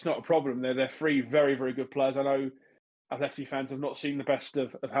it's not a problem. They're 3 very, very good players. I know Atleti fans have not seen the best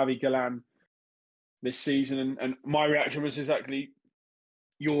of Javi Galan this season, and my reaction was exactly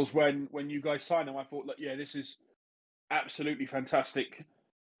yours when you guys signed him. I thought that this is absolutely fantastic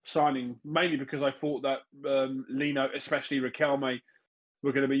signing, mainly because I thought that Lino, especially Riquelme,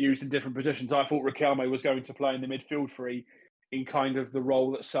 were going to be used in different positions. I thought Riquelme was going to play in the midfield 3 in kind of the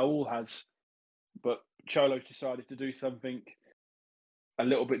role that Saul has, but Cholo decided to do something a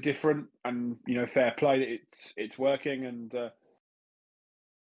little bit different, and fair play, it's working. And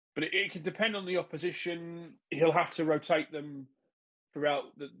but it can depend on the opposition. He'll have to rotate them throughout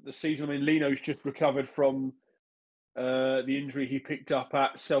the season. Lino's just recovered from the injury he picked up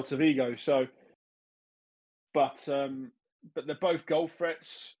at Celta Vigo. So, but they're both goal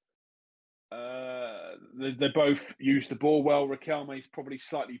threats. They both use the ball well. Riquelme's probably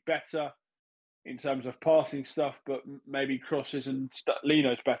slightly better in terms of passing stuff, but maybe crosses and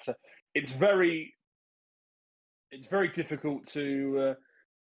Lino's better. It's very difficult to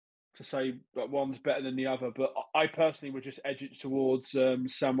say that one's better than the other, but I personally would just edge it towards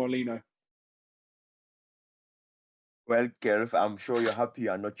Samuel Lino. Well, Kelf, I'm sure you're happy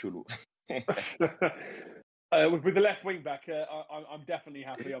you're not Cholo. With the left wing back, I'm definitely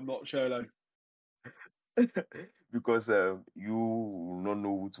happy I'm not Cholo. Because you will not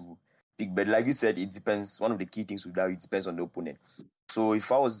know who to pick. But like you said, it depends. One of the key things with that, it depends on the opponent. So if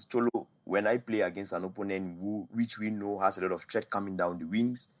I was Cholo, when I play against an opponent which we know has a lot of threat coming down the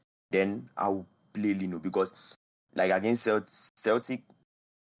wings, then I'll play Lino. Because like against Celtic,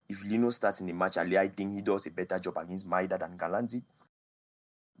 if Lino starts in the match, I think he does a better job against Maida than Gallant did.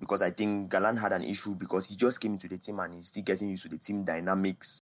 Because I think Gallant had an issue because he just came into the team and he's still getting used to the team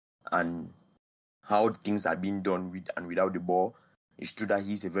dynamics and how things are being done with and without the ball. It's true that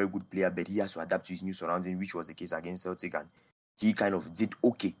he's a very good player, but he has to adapt to his new surroundings, which was the case against Celtic, and he kind of did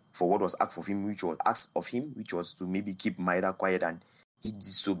okay for what was asked of him, which was to maybe keep Maeda quiet, and he did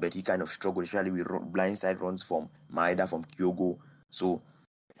so, but he kind of struggled, especially with blindside runs from Maeda, from Kyogo. So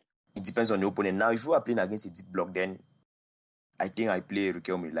it depends on the opponent. Now, if you are playing against a deep block, then I think I play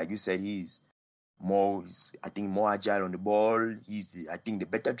Riquelme. Like you said, he's more agile on the ball. He's the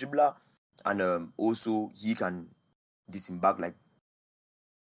better dribbler, and also he can disembark, like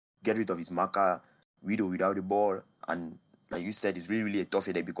get rid of his marker with or without the ball. And like you said, it's really, really a tough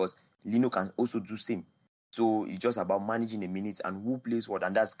headache because Lino can also do same. So it's just about managing the minutes and who plays what,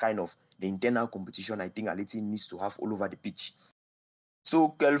 and that's kind of the internal competition I think Aleti needs to have all over the pitch. So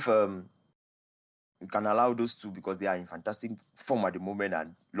Kelf, you can allow those two because they are in fantastic form at the moment,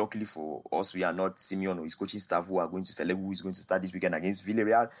 and luckily for us, we are not Simeon or his coaching staff who are going to select who is going to start this weekend against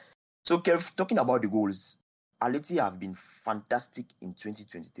Villarreal. So Kev, talking about the goals, Aleti have been fantastic in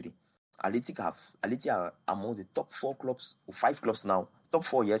 2023. Aleti are among the top 4 clubs, or 5 clubs now, top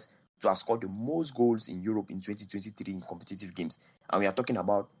 4 years, to have scored the most goals in Europe in 2023 in competitive games. And we are talking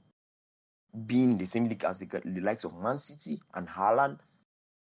about being in the same league as the likes of Man City and Haaland,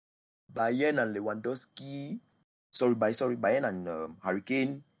 Bayern and Lewandowski. Bayern and Harry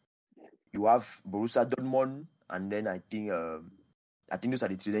Kane. You have Borussia Dortmund, and then I think those are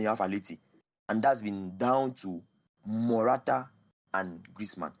the 3. Then you have Aleti, and that's been down to Morata and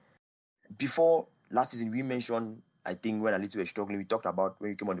Griezmann. Before last season, we mentioned, I think when Aleti were struggling, when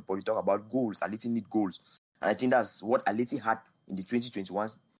we came on the pod, we talked about goals. Aleti need goals, and I think that's what Aleti had in the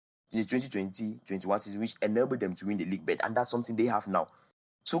 2020-21 season, which enabled them to win the league bet, and that's something they have now.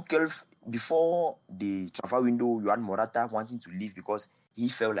 So, Kelf, before the transfer window, you had Morata wanting to leave because he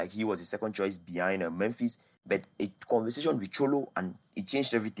felt like he was the second choice behind Memphis. But a conversation with Cholo, and it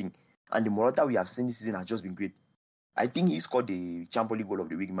changed everything. And the Morata we have seen this season has just been great. I think he scored the Champions League goal of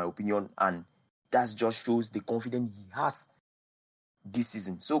the week, in my opinion, and that just shows the confidence he has this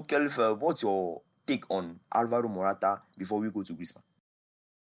season. So, Kelf, what's your take on Alvaro Morata before we go to Griezmann?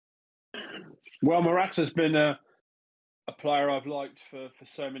 Well, Morata's been a player I've liked for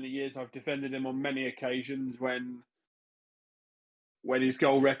so many years. I've defended him on many occasions when his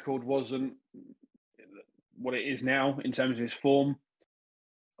goal record wasn't what it is now in terms of his form.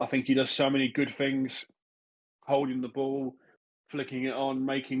 I think he does so many good things, holding the ball, flicking it on,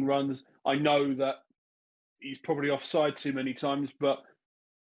 making runs. I know that he's probably offside too many times, but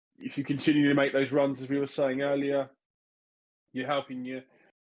if you continue to make those runs, as we were saying earlier, you're helping your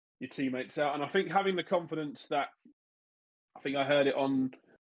teammates out. And I think having the confidence that, I think I heard it on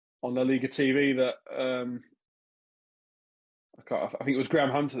La Liga TV that I think it was Graham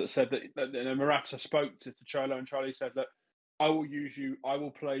Hunter that said that Morata spoke to Cholo, and Charlie said that I will use you, I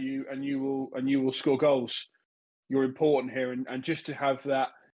will play you, and you will score goals. You're important here, and just to have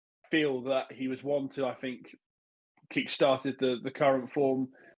that feel that he was wanted, I think, kick-started the current form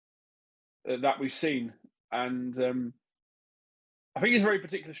that we've seen. And I think he's a very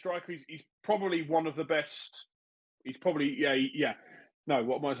particular striker. He's probably one of the best. He's probably No,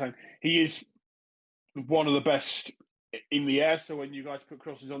 what am I saying? He is one of the best in the air. So when you guys put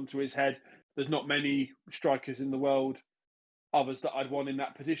crosses onto his head, there's not many strikers in the world, others that I'd want in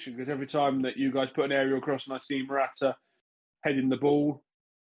that position, because every time that you guys put an aerial cross and I see Morata heading the ball,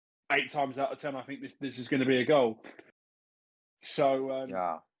 8 times out of 10, I think this is going to be a goal. So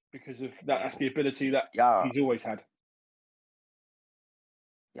because of that, that's the ability that he's always had.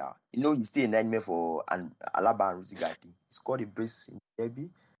 Yeah, he's still a nightmare for Alaba and Rudiger. He scored a brace in the derby.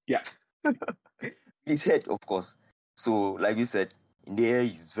 Yeah. His head, of course. So, like you said, in the air,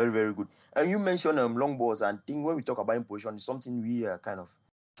 he's very, very good. And you mentioned long balls, and I think when we talk about position, it's something we kind of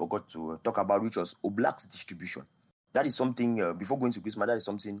forgot to talk about, which was Oblak's distribution. That is something, before going to Griezmann, that is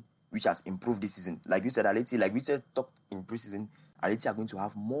something which has improved this season. Like you said, Aleti, like we said, talk in preseason, Aleti are going to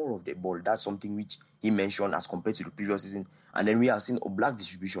have more of the ball. That's something which he mentioned as compared to the previous season. And then we have seen Oblak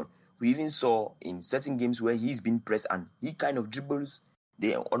distribution. We even saw in certain games where he's been pressed and he kind of dribbles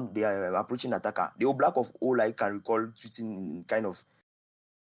they are approaching attacker. The All Black of all I can recall tweeting kind of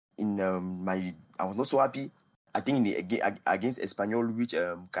in I was not so happy. I think in the against Espanyol, which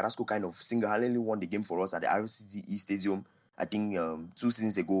Carrasco kind of single-handedly won the game for us at the RCDE Stadium, I think 2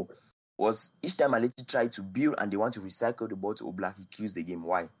 seasons ago, was each time Aleti tried to build and they want to recycle the ball to Oblak, he kills the game.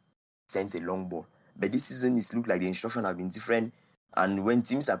 Why? Sends a long ball. But this season, it looks like the instruction have been different. And when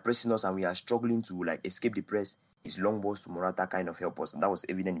teams are pressing us and we are struggling to like escape the press, his long balls to Morata kind of help us. And that was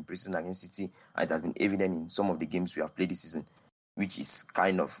evident in preseason against City. And it has been evident in some of the games we have played this season, which is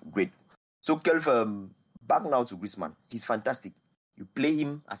kind of great. So, Kelv, back now to Griezmann. He's fantastic. You play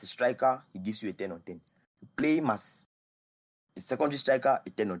him as a striker, he gives you a 10 on 10. You play him as a secondary striker, a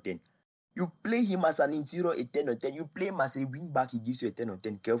 10 on 10. You play him as an interior, a 10 on 10. You play him as a wing back, he gives you a 10 on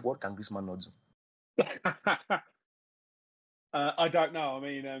 10. Kelv, what can Griezmann not do? I don't know. I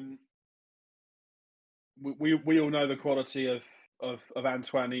mean, we all know the quality of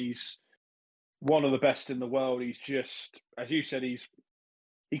Antoine. He's one of the best in the world. He's just, as you said, he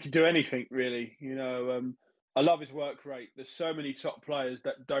can do anything really. I love his work rate. There's so many top players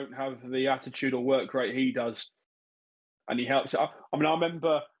that don't have the attitude or work rate he does, and he helps. I mean, I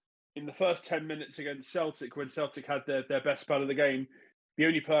remember in the first 10 minutes against Celtic, when Celtic had their best spell of the game, the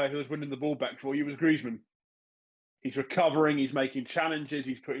only player who was winning the ball back for you was Griezmann. He's recovering, he's making challenges,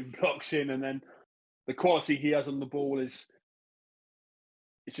 he's putting blocks in, and then the quality he has on the ball is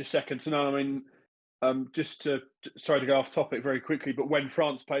just second to none. I mean, sorry to go off topic very quickly, but when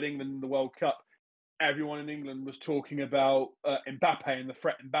France played England in the World Cup, everyone in England was talking about Mbappe and the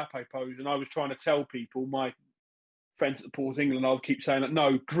threat Mbappe posed, and I was trying to tell people, my friends that support England, I would keep saying that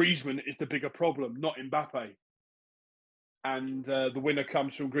no, Griezmann is the bigger problem, not Mbappe. And the winner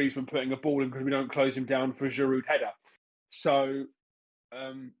comes from Griezmann putting a ball in because we don't close him down for a Giroud header. So,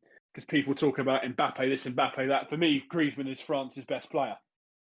 because people talk about Mbappe this, Mbappe that, for me, Griezmann is France's best player.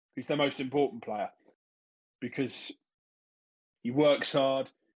 He's their most important player because he works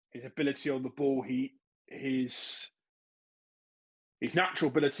hard, his ability on the ball, his natural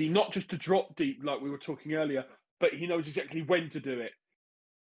ability, not just to drop deep like we were talking earlier, but he knows exactly when to do it.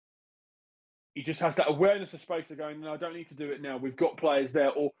 He just has that awareness of space of going, no, I don't need to do it now. We've got players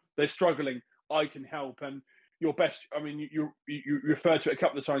there, or they're struggling. I can help. And your best, I mean, you referred to it a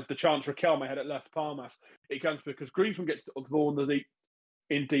couple of times, the chance Riquelme had at Las Palmas. It comes because Griezmann gets the ball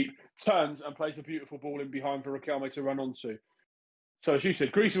in deep, turns and plays a beautiful ball in behind for Riquelme to run onto. So as you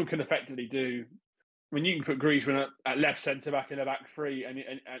said, Griezmann can effectively do. I mean, you can put Griezmann at left centre back in a back three, and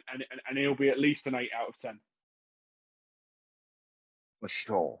he'll be at least an 8 out of 10. For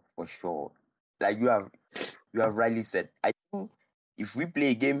sure. Like you have rightly said. I think if we play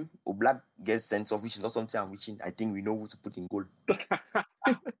a game, Oblak gets sent off, which is not something I'm wishing. I think we know who to put in goal.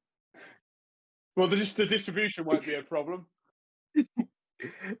 Well, the distribution won't be a problem.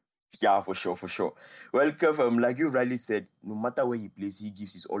 Yeah, for sure. Well, Kev, like you rightly said, no matter where he plays, he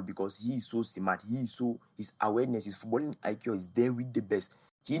gives his all because he is so smart. His awareness, his footballing IQ is there with the best.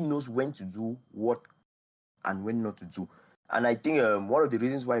 He knows when to do what and when not to do. And I think one of the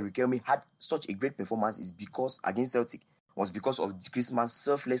reasons why Riquelme had such a great performance is because against Celtic was because of Griezmann's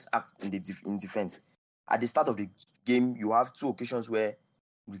selfless act in defense. At the start of the game, you have 2 occasions where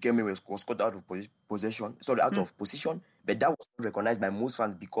Riquelme was caught out of of position, but that was not recognized by most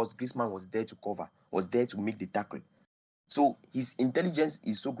fans because Griezmann was there to cover, was there to make the tackle. So his intelligence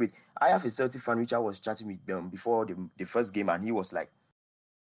is so great. I have a Celtic fan which I was chatting with before the first game, and he was like,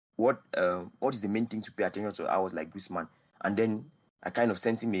 what is the main thing to pay attention to? I was like, Griezmann. And then I kind of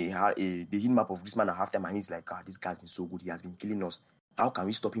sent him the heat map of Griezmann at halftime, and he's like, this guy's been so good. He has been killing us. How can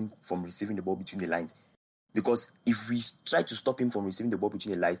we stop him from receiving the ball between the lines? Because if we try to stop him from receiving the ball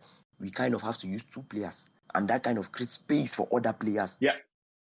between the lines, we kind of have to use 2 players. And that kind of creates space for other players. Yeah.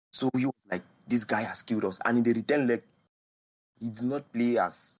 So he was like, this guy has killed us. And in the return leg, he did not play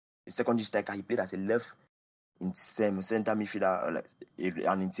as a secondary striker. He played as a left in center midfielder,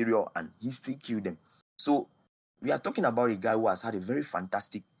 an interior, and he still killed them. So we are talking about a guy who has had a very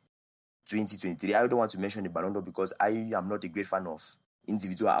fantastic 2023. I don't want to mention the Ballon d'Or because I am not a great fan of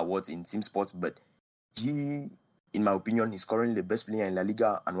individual awards in team sports, but he, in my opinion, is currently the best player in La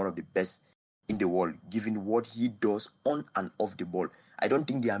Liga and one of the best in the world, given what he does on and off the ball. I don't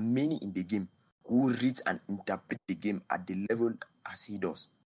think there are many in the game who read and interpret the game at the level as he does.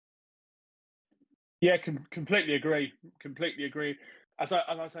 Yeah, completely agree. As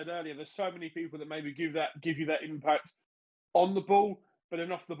I said earlier, there's so many people that maybe give you that impact on the ball, but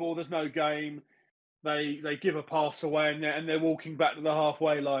then off the ball, there's no game. They give a pass away and they're walking back to the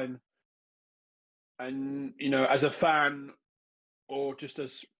halfway line. And as a fan or just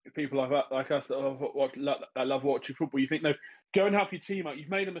as people like us that love watching football, you think, no, go and help your team out. You've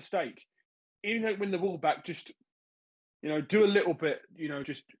made a mistake. Even though you win the ball back, just do a little bit.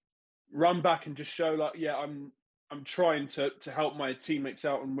 Just run back and just show I'm trying to help my teammates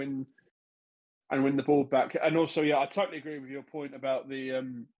out and win the ball back. And also, I totally agree with your point about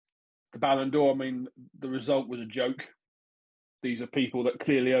the Ballon d'Or. I mean, the result was a joke. These are people that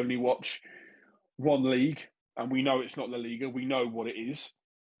clearly only watch one league, and we know it's not La Liga. We know what it is,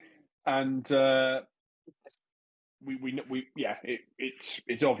 and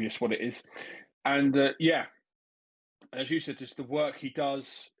it's obvious what it is, and as you said, just the work he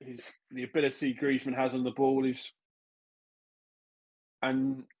does, the ability Griezmann has on the ball is,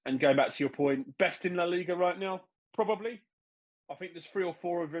 and going back to your point, best in La Liga right now, probably. I think there's 3 or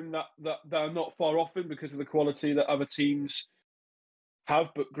 4 of him that are not far off him because of the quality that other teams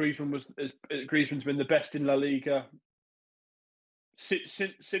have. But Griezmann's been the best in La Liga since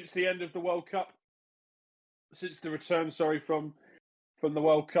the end of the World Cup, since the return, from the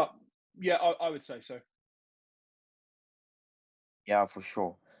World Cup. Yeah, I would say so. Yeah, for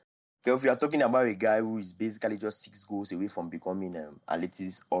sure. If you are talking about a guy who is basically just 6 goals away from becoming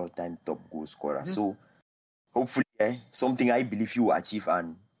Atleti's all-time top goal scorer, Mm-hmm. so hopefully something I believe he will achieve,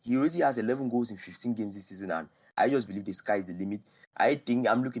 and he already has 11 goals in 15 games this season, and I just believe the sky is the limit. I think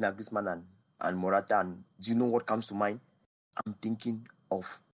I'm looking at Griezmann and Morata, and do you know what comes to mind? I'm thinking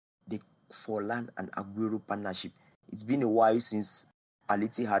of the Forlan and Aguero partnership. It's been a while since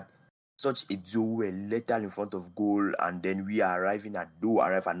Atleti had such a duo who were lethal in front of goal, and then we are arrive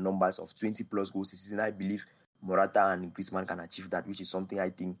at numbers of 20 plus goals this season. I believe Morata and Griezmann can achieve that, which is something I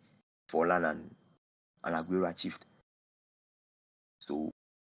think Forlan and Aguero achieved. So,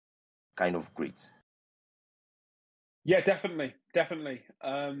 kind of great. Yeah, definitely.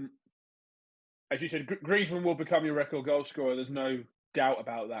 As you said, Griezmann will become your record goal scorer. There's no doubt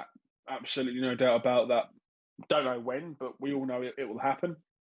about that. Absolutely no doubt about that. Don't know when, but we all know it will happen.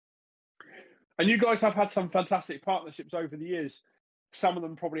 And you guys have had some fantastic partnerships over the years. Some of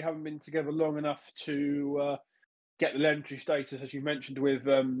them probably haven't been together long enough to get the legendary status, as you mentioned, with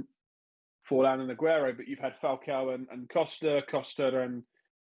Forlan and Aguero. But you've had Falcao and Costa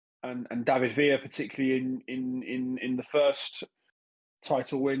and David Villa, particularly in the first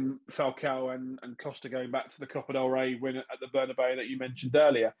title win, Falcao and Costa going back to the Copa del Rey win at the Bernabeu that you mentioned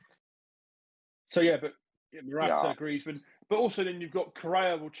earlier. So Morata, Griezmann, but also then you've got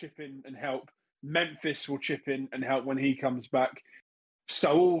Correa will chip in and help. Memphis will chip in and help when he comes back.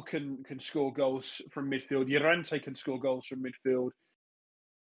 Saul can score goals from midfield. Llorente can score goals from midfield.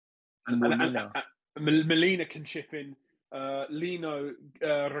 And Molina can chip in. Lino,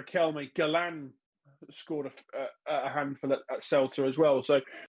 Raquelme, Galan scored a handful at Celta as well. So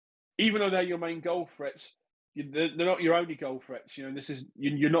even though they're your main goal threats, they're not your only goal threats. You're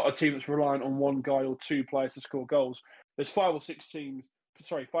not a team that's reliant on one guy or 2 players to score goals. There's 5 or 6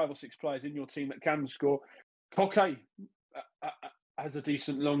 players in your team that can score. Koke has a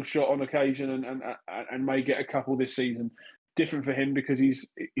decent long shot on occasion and may get a couple this season. Different for him because he's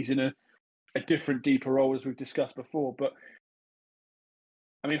in a different, deeper role, as we've discussed before. But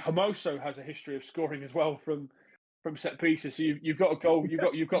I mean, Hermoso has a history of scoring as well from set pieces. So you've got a goal.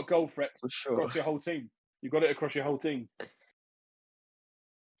 You've got goal threats across your whole team. You've got it across your whole team.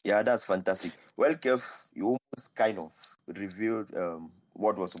 Yeah, that's fantastic. Well, Kev, you almost kind of revealed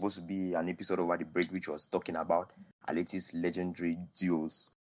what was supposed to be an episode over the break, which was talking about Atleti's legendary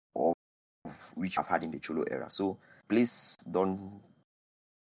duos, of which I've had in the Cholo era. So please don't.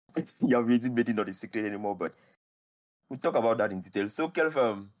 You have really made it not a secret anymore, but we'll talk about that in detail. So,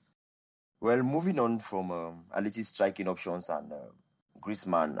 Kev, well, moving on from Atleti's striking options and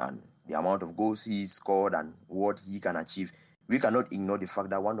Griezmann and the amount of goals he scored and what he can achieve, we cannot ignore the fact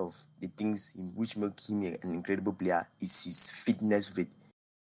that one of the things which make him an incredible player is his fitness rate,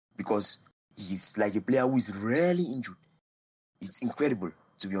 because he's like a player who is rarely injured. It's incredible,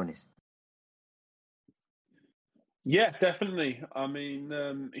 to be honest. Yeah, definitely. I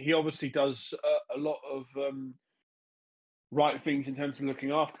mean, he obviously does a lot of right things in terms of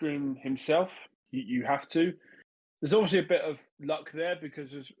looking after himself. You have to. There's obviously a bit of luck there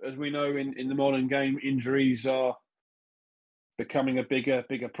because, as we know, in the modern game, injuries are becoming a bigger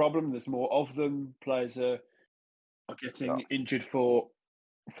problem. There's more of them. Players are getting injured for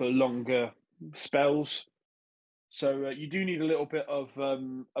longer spells. So you do need a little bit of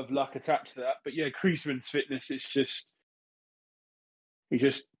luck attached to that. But yeah, Griezmann's fitness, it's just he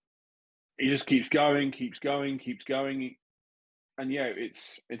just keeps going, and yeah,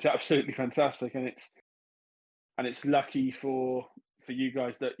 it's absolutely fantastic, and it's lucky for you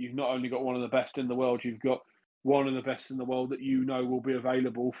guys that you've not only got one of the best in the world, you've got one of the best in the world that will be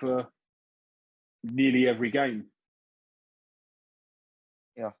available for nearly every game.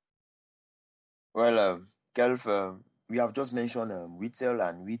 Yeah. Well, Kelv, we have just mentioned Witzel,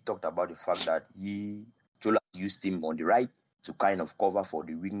 and we talked about the fact that Chola used him on the right to kind of cover for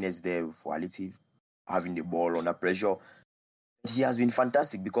the weakness there for Aliti having the ball under pressure. He has been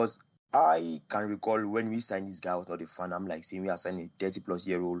fantastic because I can recall when we signed this guy, I was not a fan. I'm like saying we are signing a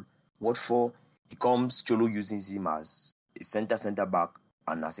 30-plus-year-old. What for? He comes, Cholo using him as a center back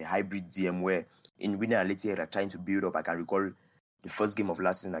and as a hybrid DM where in winning Aliti era trying to build up. I can recall the first game of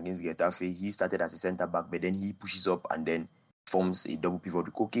last season against Getafe, he started as a center back, but then he pushes up and then forms a double pivot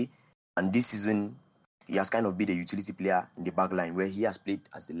with Koke. And this season, he has kind of been a utility player in the back line where he has played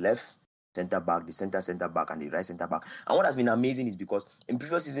as the left center back, the center back, and the right center back. And what has been amazing is because in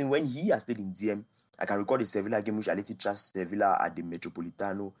previous season, when he has played in DM, I can recall the Sevilla game which Aleti trashed Sevilla at the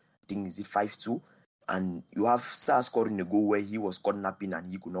Metropolitano, I think is it 5-2, and you have Sa scoring a goal where he was caught napping and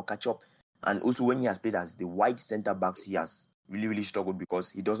he could not catch up. And also when he has played as the wide center backs, he has really struggled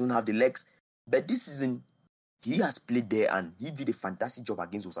because he doesn't have the legs. But this season, he has played there and he did a fantastic job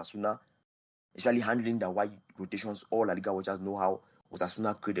against Osasuna, especially handling the wide rotations. All La Liga watchers know how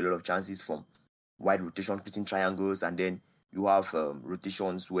Osasuna create a lot of chances from wide rotation, splitting triangles, and then you have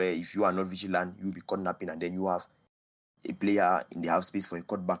rotations where if you are not vigilant, you'll be caught napping, and then you have a player in the half space for a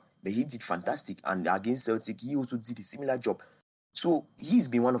cutback. But he did fantastic, and against Celtic, he also did a similar job. So he's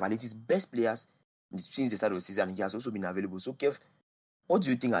been one of Aleti's best players since the start of the season, and he has also been available. So Kev, what do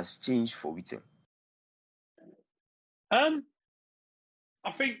you think has changed for Witzel?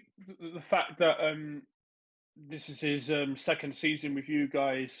 I think the fact that this is his second season with you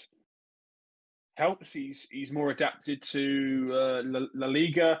guys helps. He's more adapted to La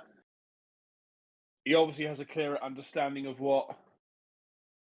Liga. He obviously has a clearer understanding of what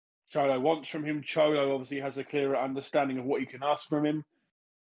Cholo wants from him. Cholo obviously has a clearer understanding of what he can ask from him.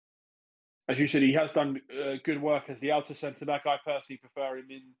 As you said, he has done good work as the outer centre back. I personally prefer him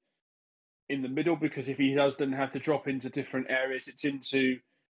in the middle because if he does then have to drop into different areas, it's into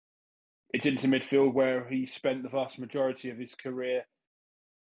midfield where he spent the vast majority of his career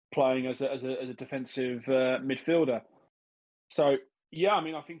playing as a defensive midfielder. So yeah, I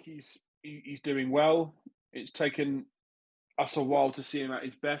mean, I think he's doing well. It's taken us a while to see him at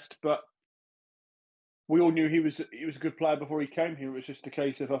his best, but we all knew he was a good player before he came here. It was just a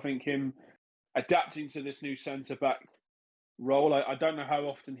case of I think him adapting to this new centre back role. I don't know how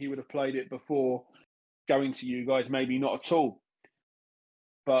often he would have played it before going to you guys. Maybe not at all,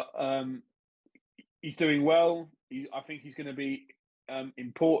 but he's doing well. I think he's going to be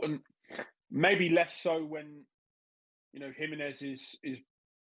important. Maybe less so when Jimenez is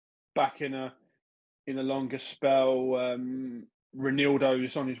back in a longer spell. Ronaldo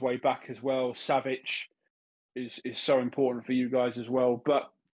is on his way back as well. Savic is so important for you guys as well. But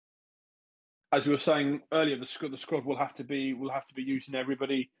as we were saying earlier, the squad will have to be using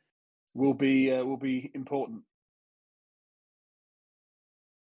everybody. Will be important.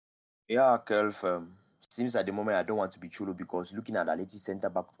 Yeah, Kelf. Seems at the moment I don't want to be Cholo because looking at Atleti centre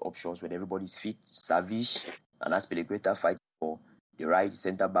back options when everybody's fit, Savic and Aspilicueta fight for the right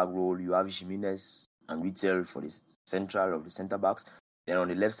centre back role. You have Jimenez and Witzel for the central of the centre backs. Then on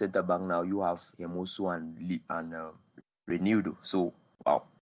the left centre back now you have Hermoso and Renildo. So wow,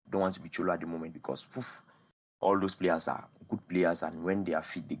 don't want to be Cholo at the moment because all those players are good players and when they are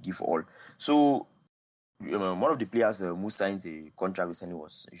fit they give all. So one of the players who signed a contract recently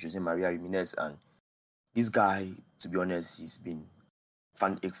was Jose Maria Jimenez, and this guy, to be honest, he's been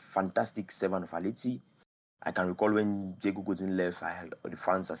a fantastic servant of Aleti. I can recall when Diego Godin left, the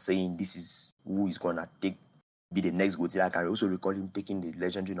fans are saying this is who is going to be the next Godin. I can also recall him taking the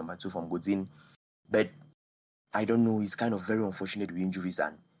legendary number 2 from Godin. But I don't know, he's kind of very unfortunate with injuries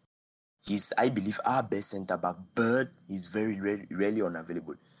and he's, I believe, our best centre-back, but he's very rarely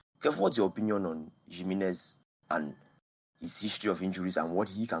unavailable. Kev, what's your opinion on Jimenez and his history of injuries and what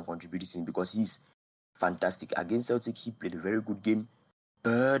he can contribute to him? Because he's fantastic. Against Celtic, he played a very good game,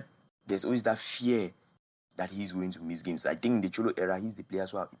 but there's always that fear that he's going to miss games. I think in the Cholo era, he's the player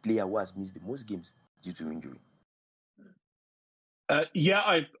who has missed the most games due to injury. Yeah,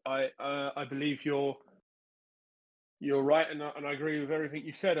 I believe you're right, and I agree with everything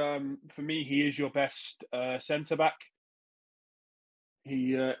you said. For me, he is your best centre back.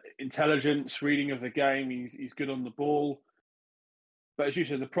 He intelligence, reading of the game. He's good on the ball. But as you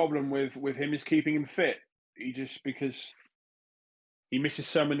said, the problem with him is keeping him fit. Because he misses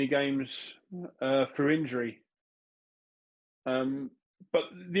so many games through injury. But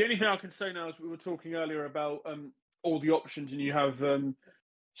the only thing I can say now is we were talking earlier about all the options, and you have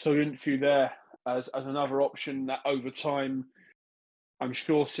Soyuncu there as another option that over time I'm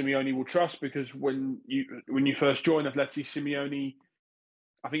sure Simeone will trust, because when you first join Atleti, Simeone,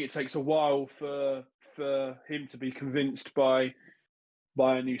 I think it takes a while for him to be convinced by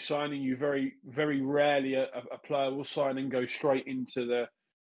a new signing. You very rarely a player will sign and go straight into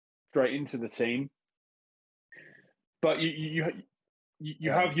the team. But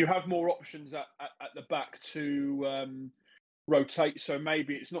you have more options at the back to rotate. So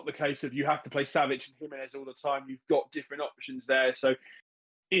maybe it's not the case of you have to play Savic and Jimenez all the time. You've got different options there. So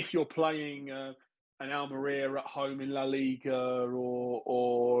if you're playing an Almeria at home in La Liga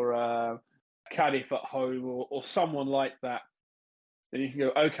or Cadiz at home or someone like that, then you can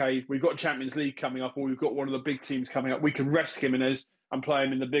go, okay, we've got Champions League coming up, or we've got one of the big teams coming up. We can rest Jimenez and play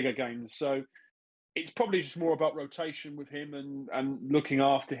him in the bigger games. So it's probably just more about rotation with him and looking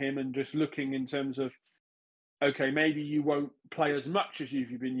after him, and just looking in terms of, okay, maybe you won't play as much as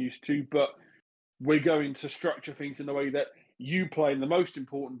you've been used to, but we're going to structure things in a way that you play in the most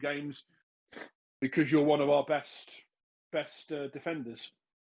important games because you're one of our best defenders.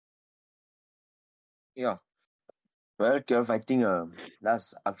 Yeah. Well, Kev, I think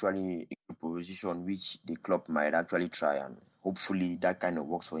that's actually a proposition which the club might actually try, and hopefully that kind of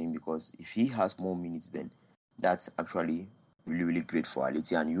works for him, because if he has more minutes, then that's actually really, really great for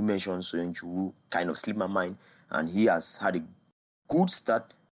Atleti. And you mentioned Soyuncu, who kind of slipped my mind, and he has had a good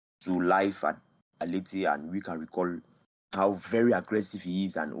start to life at Atleti, and we can recall how very aggressive he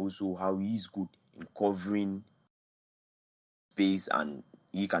is, and also how he is good in covering space, and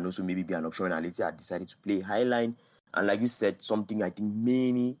he can also maybe be an option when Atleti had decided to play high line. And like you said, something I think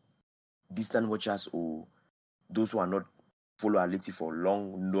many distant watchers or those who are not follow Atleti for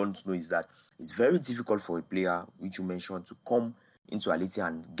long don't know is that it's very difficult for a player, which you mentioned, to come into Atleti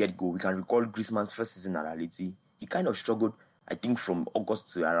and get goal. We can recall Griezmann's first season at Atleti. He kind of struggled, I think, from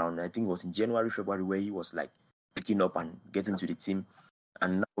August to around, I think it was in January, February, where he was like picking up and getting to the team.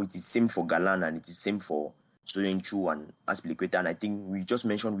 And now it is same for Galan, and it is same for Soyuncu and Aspilicueta. And I think we just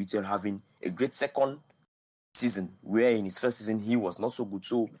mentioned Witzel having a great second season, where in his first season he was not so good.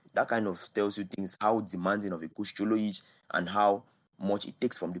 So that kind of tells you things, how demanding of a coach Cholo is, and how much it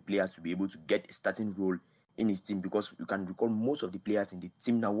takes from the players to be able to get a starting role in his team. Because you can recall most of the players in the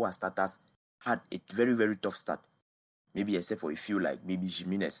team now who are starters had a very, very tough start. Maybe except for a few, like maybe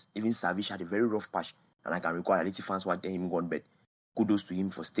Jimenez. Even Savic had a very rough patch, and I can recall Atleti fans wanted him gone, but kudos to him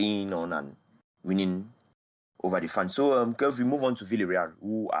for staying on and winning over the fans. So, if we move on to Villarreal,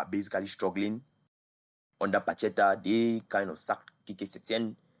 who are basically struggling under Pacheta. They kind of sacked Kike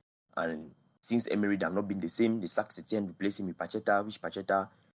Setien, and since Emery have not been the same, they sacked Setien, replaced him with Pacheta, which Pacheta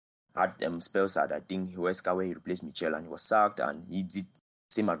had spells at, I think, Huesca, where he replaced Michel, and he was sacked, and he did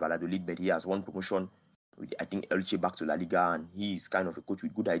same at Valladolid, but he has one promotion with, I think, Elche back to La Liga, and he is kind of a coach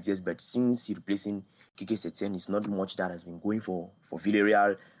with good ideas. But since he replacing Kike Setien, it's not much that has been going for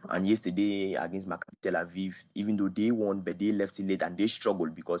Villarreal. And yesterday against Maccabi Tel Aviv, even though they won, but they left it late and they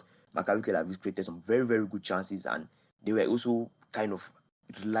struggled, because Maccabi Tel Aviv created some very, very good chances, and they were also kind of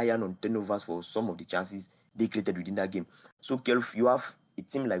relying on turnovers for some of the chances they created within that game. So, Kelf, you have a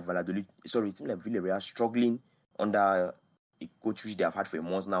team like Villarreal struggling under a coach which they have had for a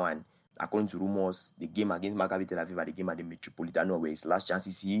month now, and according to rumors, the game against Maccabi Tel Aviv and the game at the Metropolitano, where his last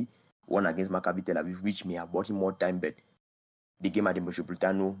chances he won against Maccabi Tel Aviv, which may have bought him more time, but the game at the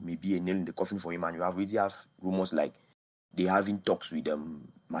Metropolitano may be a nail in the coffin for him. And you already have rumors like they having talks with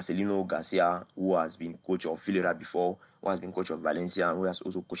Marcelino Garcia, who has been coach of Villarreal before, who has been coach of Valencia, and who has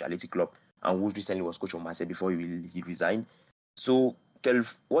also coached Athletic Club, and who recently was coach of Marseille before he resigned. So,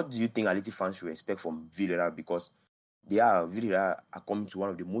 Kelf, what do you think Athletic fans should expect from Villarreal? Because Villarreal are coming to one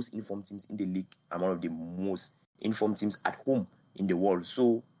of the most informed teams in the league and one of the most informed teams at home in the world.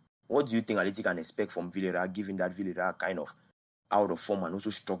 So, what do you think Athletic can expect from Villarreal, given that Villarreal are kind of out of form and also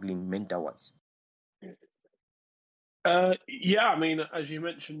struggling mental-wise? Yeah, I mean, as you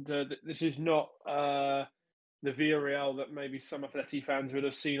mentioned, this is not the Villarreal that maybe some Atleti fans would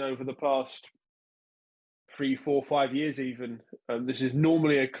have seen over the past 3, 4, 5 years even. This is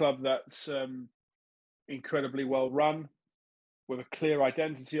normally a club that's incredibly well run, with a clear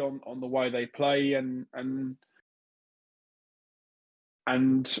identity on the way they play, and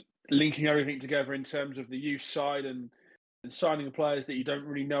linking everything together in terms of the youth side and signing players that you don't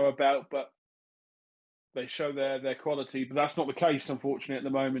really know about, but they show their quality. But that's not the case, unfortunately, at the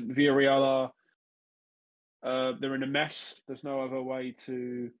moment. Villarreal they're in a mess. There's no other way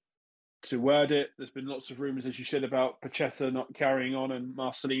to word it. There's been lots of rumours, as you said, about Pacheta not carrying on and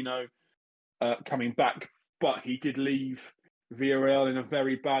Marcelino coming back, but he did leave Villarreal in a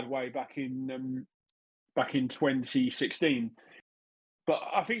very bad way back in 2016. But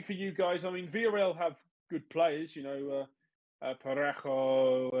I think for you guys, I mean, Villarreal have good players.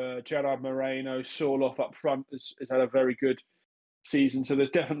 Parejo, Gerard Moreno, Sorloth up front has had a very good season. So there's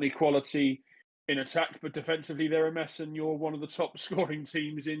definitely quality in attack, but defensively they're a mess, and you're one of the top scoring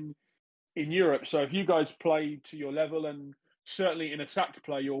teams in Europe. So if you guys play to your level and certainly in attack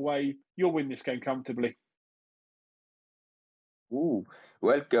play your way, you'll win this game comfortably. Ooh,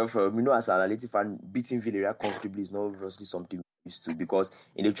 well, Kev, as an Atleti fan, beating Villarreal comfortably is not obviously something we used to, because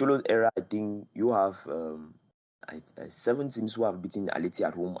in the Cholos era, I think you have 7 teams who have beaten Atleti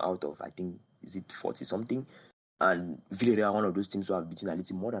at home out of, I think, is it 40 something? And Villarreal are one of those teams who have beaten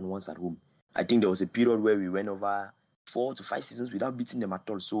Atleti more than once at home. I think there was a period where we went over 4 to 5 seasons without beating them at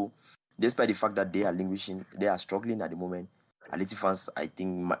all. So, despite the fact that they are languishing, they are struggling at the moment, Atleti fans, I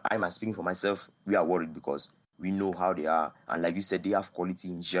think, I'm speaking for myself, we are worried because we know how they are. And like you said, they have quality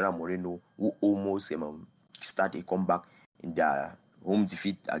in Gerard Moreno, who almost start a comeback in their home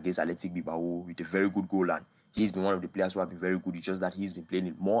defeat against Athletic Bilbao with a very good goal. And he's been one of the players who have been very good. It's just that he's been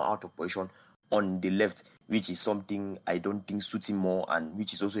playing more out of position on the left, which is something I don't think suits him more, and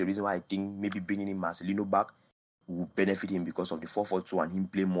which is also a reason why I think maybe bringing in Marcelino back will benefit him, because of the 4-4-2 and him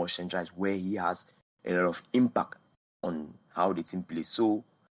play more centralized, where he has a lot of impact on how the team plays. So,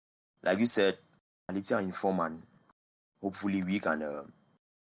 like you said, Atleti are in form, and hopefully we can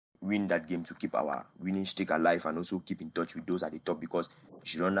win that game to keep our winning streak alive and also keep in touch with those at the top, because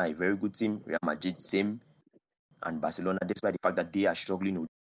Girona are a very good team, Real Madrid same, and Barcelona, despite the fact that they are struggling,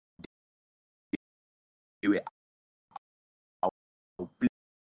 they were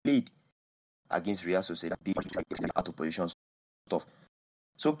outplayed against Real Sociedad. They were out of position stuff.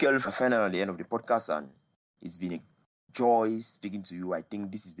 So, Kel, finally at the end of the podcast, and it's been a joy speaking to you. I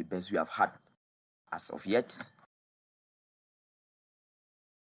think this is the best we have had as of yet.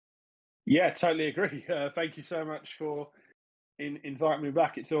 Yeah, totally agree. Thank you so much for inviting me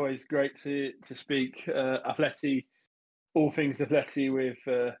back. It's always great to speak Atleti, all things Atleti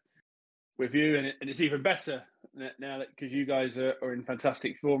with you, and it's even better now that, because you guys are in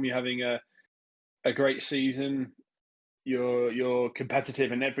fantastic form. You're having a great season. You're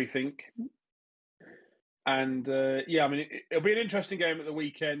competitive in everything, and I mean it'll be an interesting game at the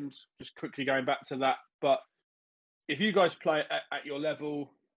weekend. Just quickly going back to that, but if you guys play at your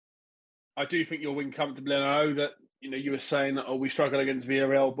level, I do think you'll win comfortably. And I know that you were saying that we struggle against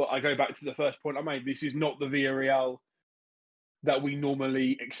Villarreal, but I go back to the first point I made. This is not the Villarreal that we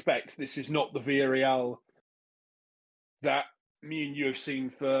normally expect. This is not the Villarreal that me and you have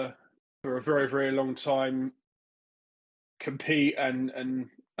seen for a very, very long time compete and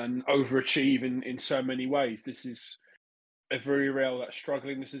overachieve in so many ways. This is a Villarreal that's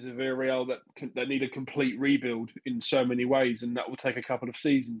struggling. This is a Villarreal that need a complete rebuild in so many ways, and that will take a couple of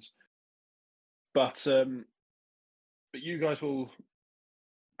seasons. But you guys will,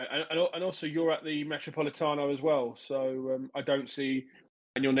 and also you're at the Metropolitano as well. So I don't see,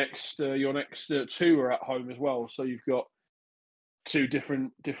 and your next 2 are at home as well. So you've got 2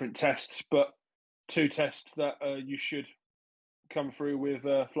 different tests, but 2 tests that you should come through with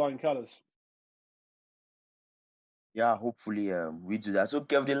flying colours. Yeah, hopefully we do that. So,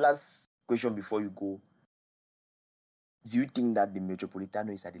 Kev, the last question before you go. Do you think that the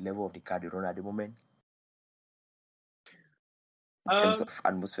Metropolitano is at the level of the Calderon at the moment? In terms of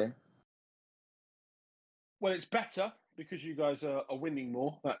atmosphere? Well, it's better because you guys are winning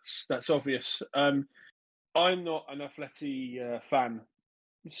more. That's obvious. I'm not an Atleti fan,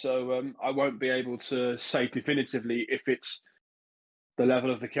 so I won't be able to say definitively if it's the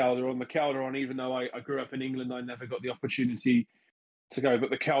level of the Calderon. The Calderon, even though I grew up in England, I never got the opportunity to go. But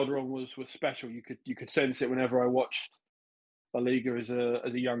the Calderon was special. You could sense it whenever I watched La Liga as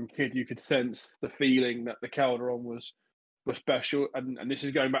a young kid. You could sense the feeling that the Calderon was special. And this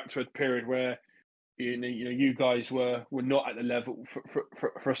is going back to a period where you guys were not at the level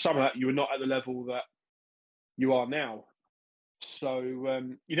for some of that. You were not at the level that you are now. So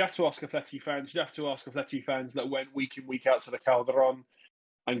you'd have to ask Atleti fans. You'd have to ask Atleti fans that went week in, week out to the Calderon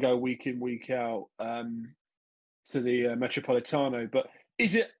and go week in, week out to the Metropolitano. But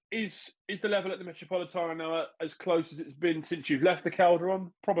is the level at the Metropolitano now as close as it's been since you've left the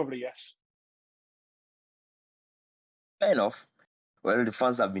Calderon? Probably yes. Fair enough. Well, the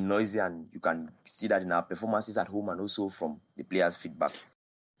fans have been noisy, and you can see that in our performances at home and also from the players' feedback.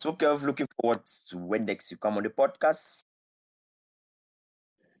 So, Kev, looking forward to when next you come on the podcast.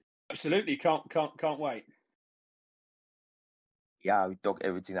 Absolutely, can't wait. Yeah, we talk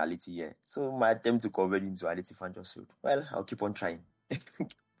everything Atleti here. So my attempt to convert into Atleti fan just failed. Well, I'll keep on trying.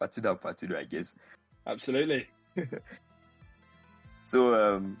 Partido, I guess. Absolutely.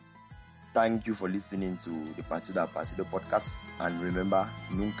 So Thank you for listening to the Partido podcast. And remember,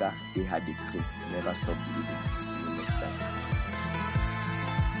 nunca deja de creer. Never stop believing. See you next time.